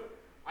didn't do it.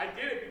 I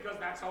did it because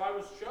that's how I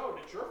was shown.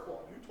 It's your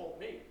fault. You told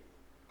me.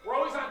 We're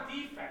always on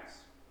defense.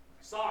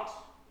 It sucks.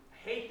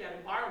 I hate that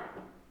environment.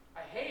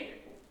 I hate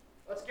it.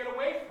 Let's get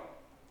away from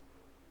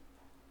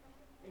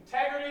it.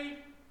 Integrity,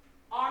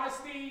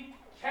 honesty,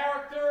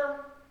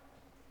 character.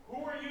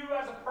 Who are you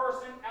as a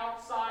person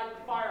outside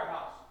the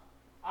firehouse?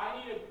 I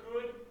need a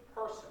good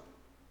person.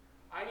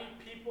 I need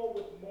people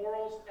with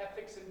morals,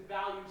 ethics, and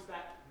values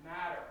that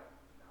matter.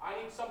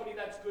 I need somebody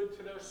that's good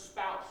to their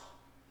spouse.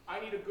 I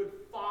need a good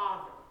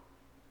father.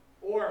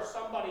 Or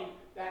somebody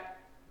that,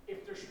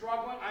 if they're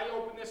struggling, I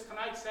open this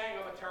tonight saying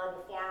I'm a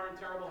terrible fireman,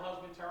 terrible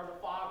husband, terrible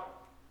father.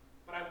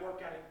 But I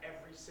work at it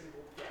every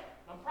single day.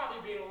 I'm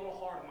probably being a little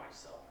hard on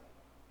myself.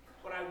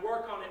 But I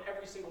work on it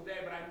every single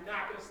day, but I'm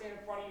not going to stand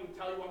in front of you and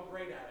tell you I'm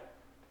great at it.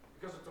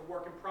 Because it's a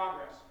work in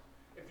progress.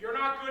 If you're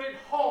not good at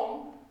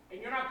home,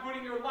 and you're not good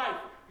in your life,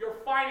 your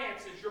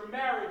finances, your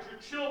marriage, your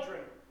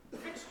children,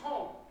 fix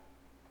home.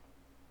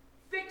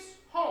 Fix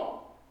home.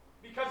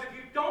 Because if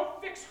you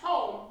don't fix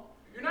home,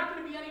 you're not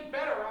going to be any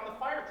better on the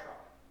fire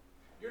truck.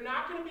 You're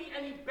not going to be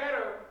any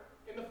better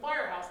in the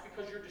firehouse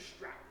because you're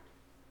distracted.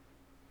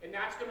 And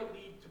that's going to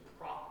lead to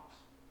problems.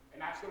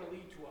 And that's going to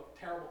lead to a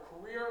terrible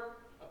career,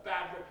 a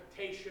bad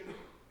reputation,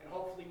 and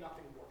hopefully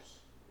nothing worse.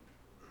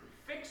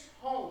 Fix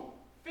home.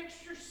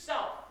 Fix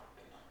yourself.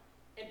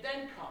 And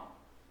then come.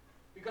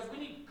 Because we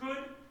need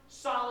good,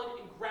 solid,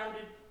 and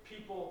grounded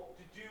people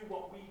to do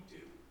what we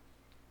do.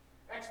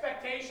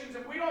 Expectations,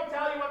 if we don't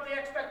tell you what the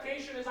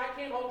expectation is, I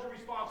can't hold you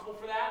responsible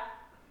for that.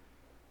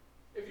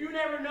 If you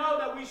never know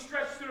that we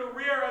stretch to the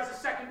rear as a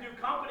second due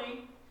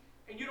company,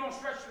 and you don't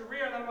stretch to the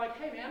rear, and then I'm like,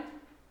 hey man,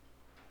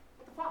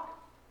 what the fuck?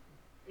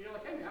 And you're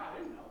like, hey man, I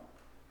didn't know.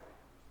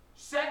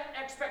 Set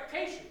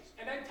expectations,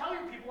 and then tell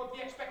your people what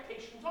the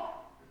expectations are,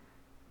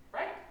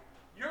 right?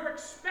 You're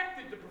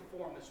expected to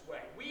perform this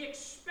way. We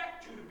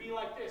expect you to be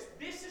like this.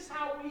 This is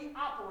how we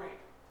operate.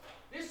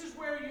 This is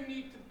where you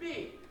need to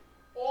be.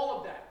 All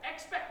of that.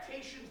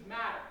 Expectations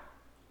matter.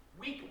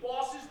 Weak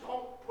bosses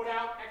don't put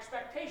out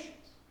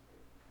expectations.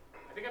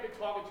 I think I've been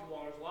talking too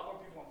long. There's a lot more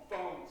people on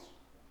phones.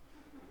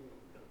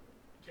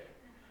 Okay.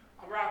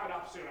 I'll wrap it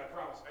up soon, I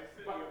promise. I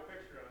sent you a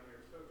picture on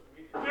your social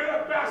media. You're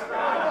the best,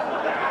 man.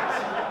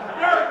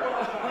 Very well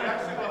done. I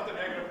actually left a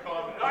negative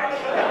comment.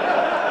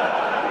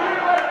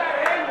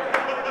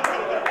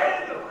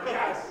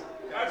 Yes,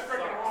 that's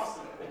freaking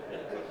awesome.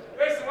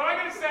 Listen, what I'm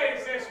going to say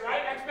is this,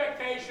 right?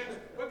 Expectations.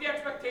 Put the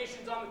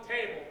expectations on the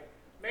table.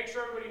 Make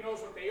sure everybody knows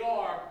what they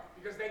are,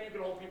 because then you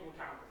can hold people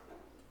accountable.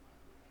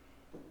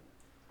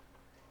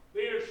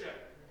 Leadership.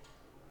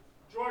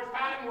 George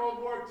Patton, World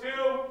War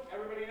II.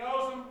 Everybody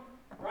knows him,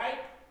 right?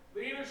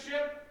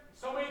 Leadership.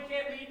 So many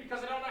can't lead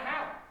because they don't know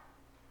how.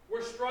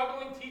 We're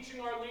struggling teaching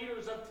our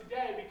leaders of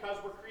today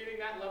because we're creating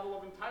that level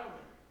of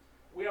entitlement.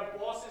 We have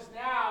bosses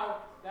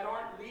now that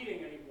aren't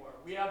leading anymore.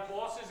 We have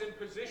bosses in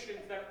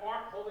positions that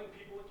aren't holding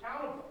people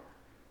accountable.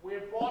 We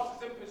have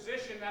bosses in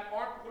position that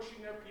aren't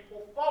pushing their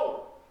people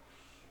forward.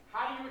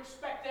 How do you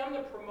expect them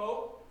to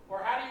promote,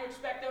 or how do you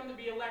expect them to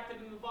be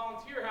elected in the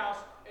volunteer house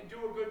and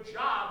do a good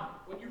job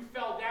when you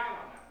fell down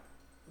on them?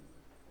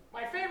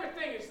 My favorite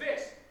thing is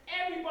this.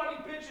 Everybody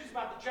bitches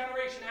about the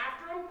generation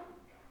after them,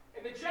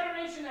 and the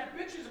generation that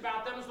bitches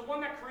about them is the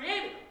one that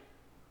created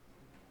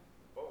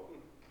them.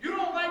 You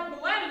don't like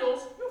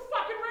millennials, you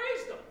fucking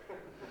raised them.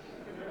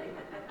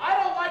 I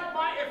don't like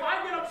if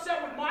I get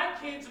upset with my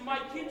kids and my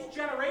kids'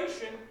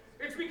 generation,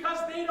 it's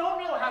because they don't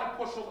know how to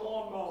push a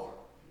lawnmower.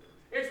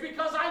 It's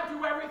because I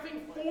do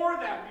everything for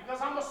them,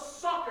 because I'm a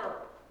sucker.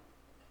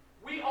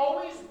 We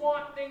always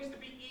want things to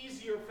be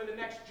easier for the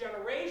next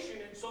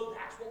generation, and so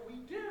that's what we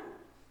do.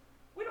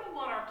 We don't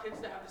want our kids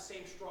to have the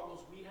same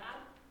struggles we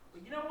had.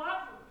 But you know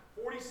what?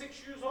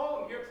 46 years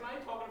old, I'm here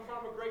tonight talking in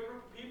front of a great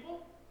group of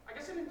people. I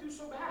guess I didn't do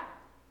so bad.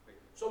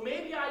 So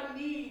maybe I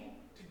need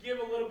to give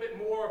a little bit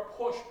more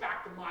push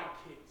back to my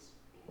kids.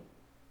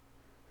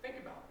 Think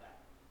about that.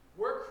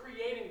 We're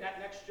creating that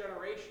next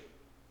generation.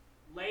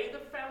 Lay the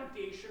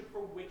foundation for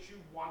which you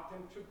want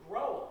them to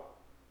grow on.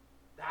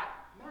 That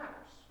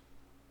matters.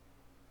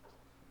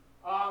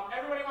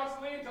 Everybody wants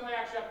to lead until they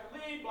actually have to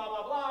lead, blah,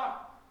 blah, blah.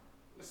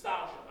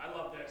 Nostalgia. I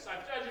love this.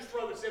 I just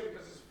throw this in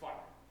because this is fun.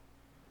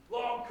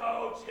 Long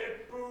coats,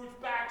 hip boots,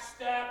 back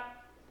step.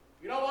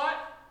 You know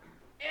what?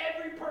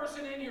 Every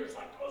person in here is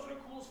like, those are the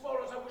coolest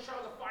photos. I wish I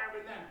was a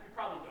fireman then. You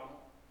probably don't.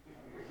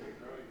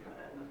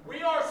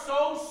 We are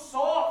so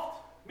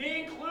soft,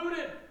 me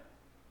included.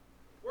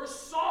 We're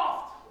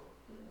soft.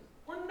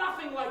 We're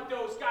nothing like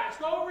those guys.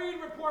 Go read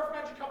Report from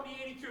Engine Company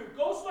 82.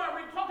 Go start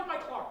reading. Talk to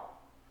Mike Clark.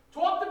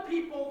 Talk to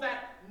people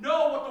that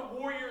know what the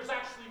Warriors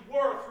actually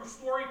were through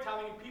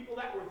storytelling and people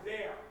that were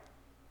there.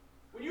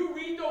 When you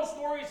read those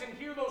stories and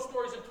hear those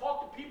stories and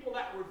talk to people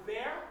that were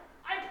there,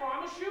 I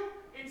promise you,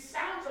 it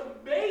sounds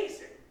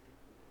amazing.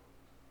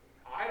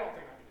 I don't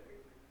think I can do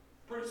it.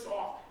 Pretty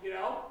soft, you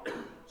know?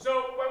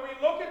 So when we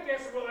look at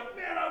this and we're like,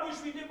 man, I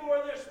wish we did more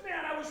of this.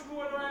 Man, I wish we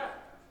would more of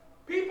that.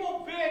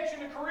 People bitch in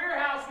the career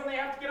house when they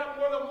have to get up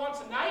more than once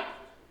a night.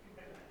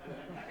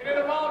 And in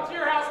the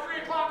volunteer house,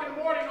 3 o'clock in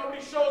the morning,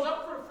 nobody shows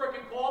up for a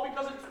frickin' call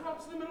because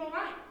it's in the middle of the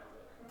night.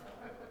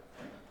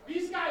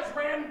 These guys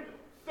ran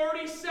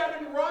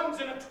 37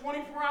 runs in a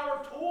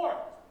 24-hour tour.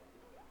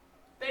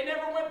 They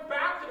never went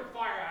back to the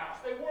firehouse.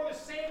 They wore the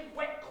same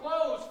wet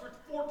clothes for a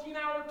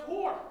 14-hour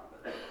tour.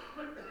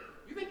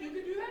 You think you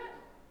could do that?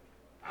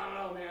 I don't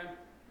know, man.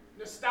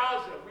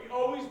 Nostalgia. We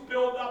always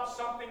build up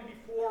something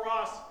before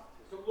us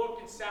to look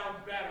and sound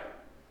better.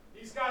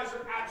 These guys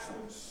are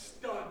absolute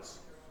studs.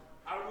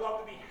 I would love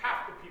to be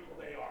half the people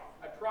they are.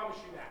 I promise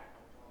you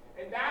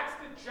that. And that's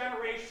the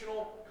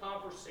generational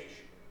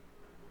conversation.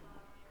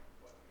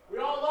 We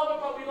all love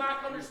it, but we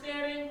lack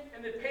understanding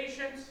and the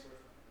patience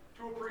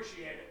to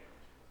appreciate it.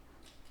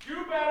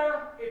 Do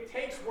better. It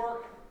takes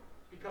work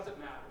because it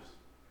matters.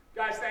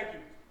 Guys, thank you.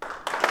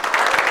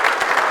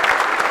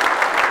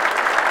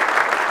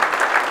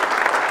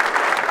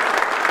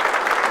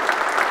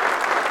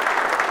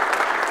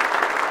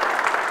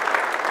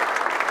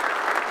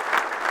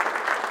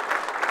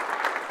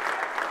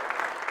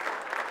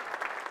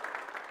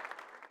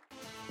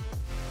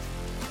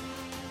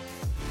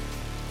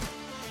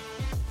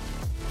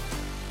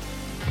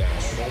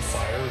 National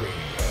Fire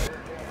Radio.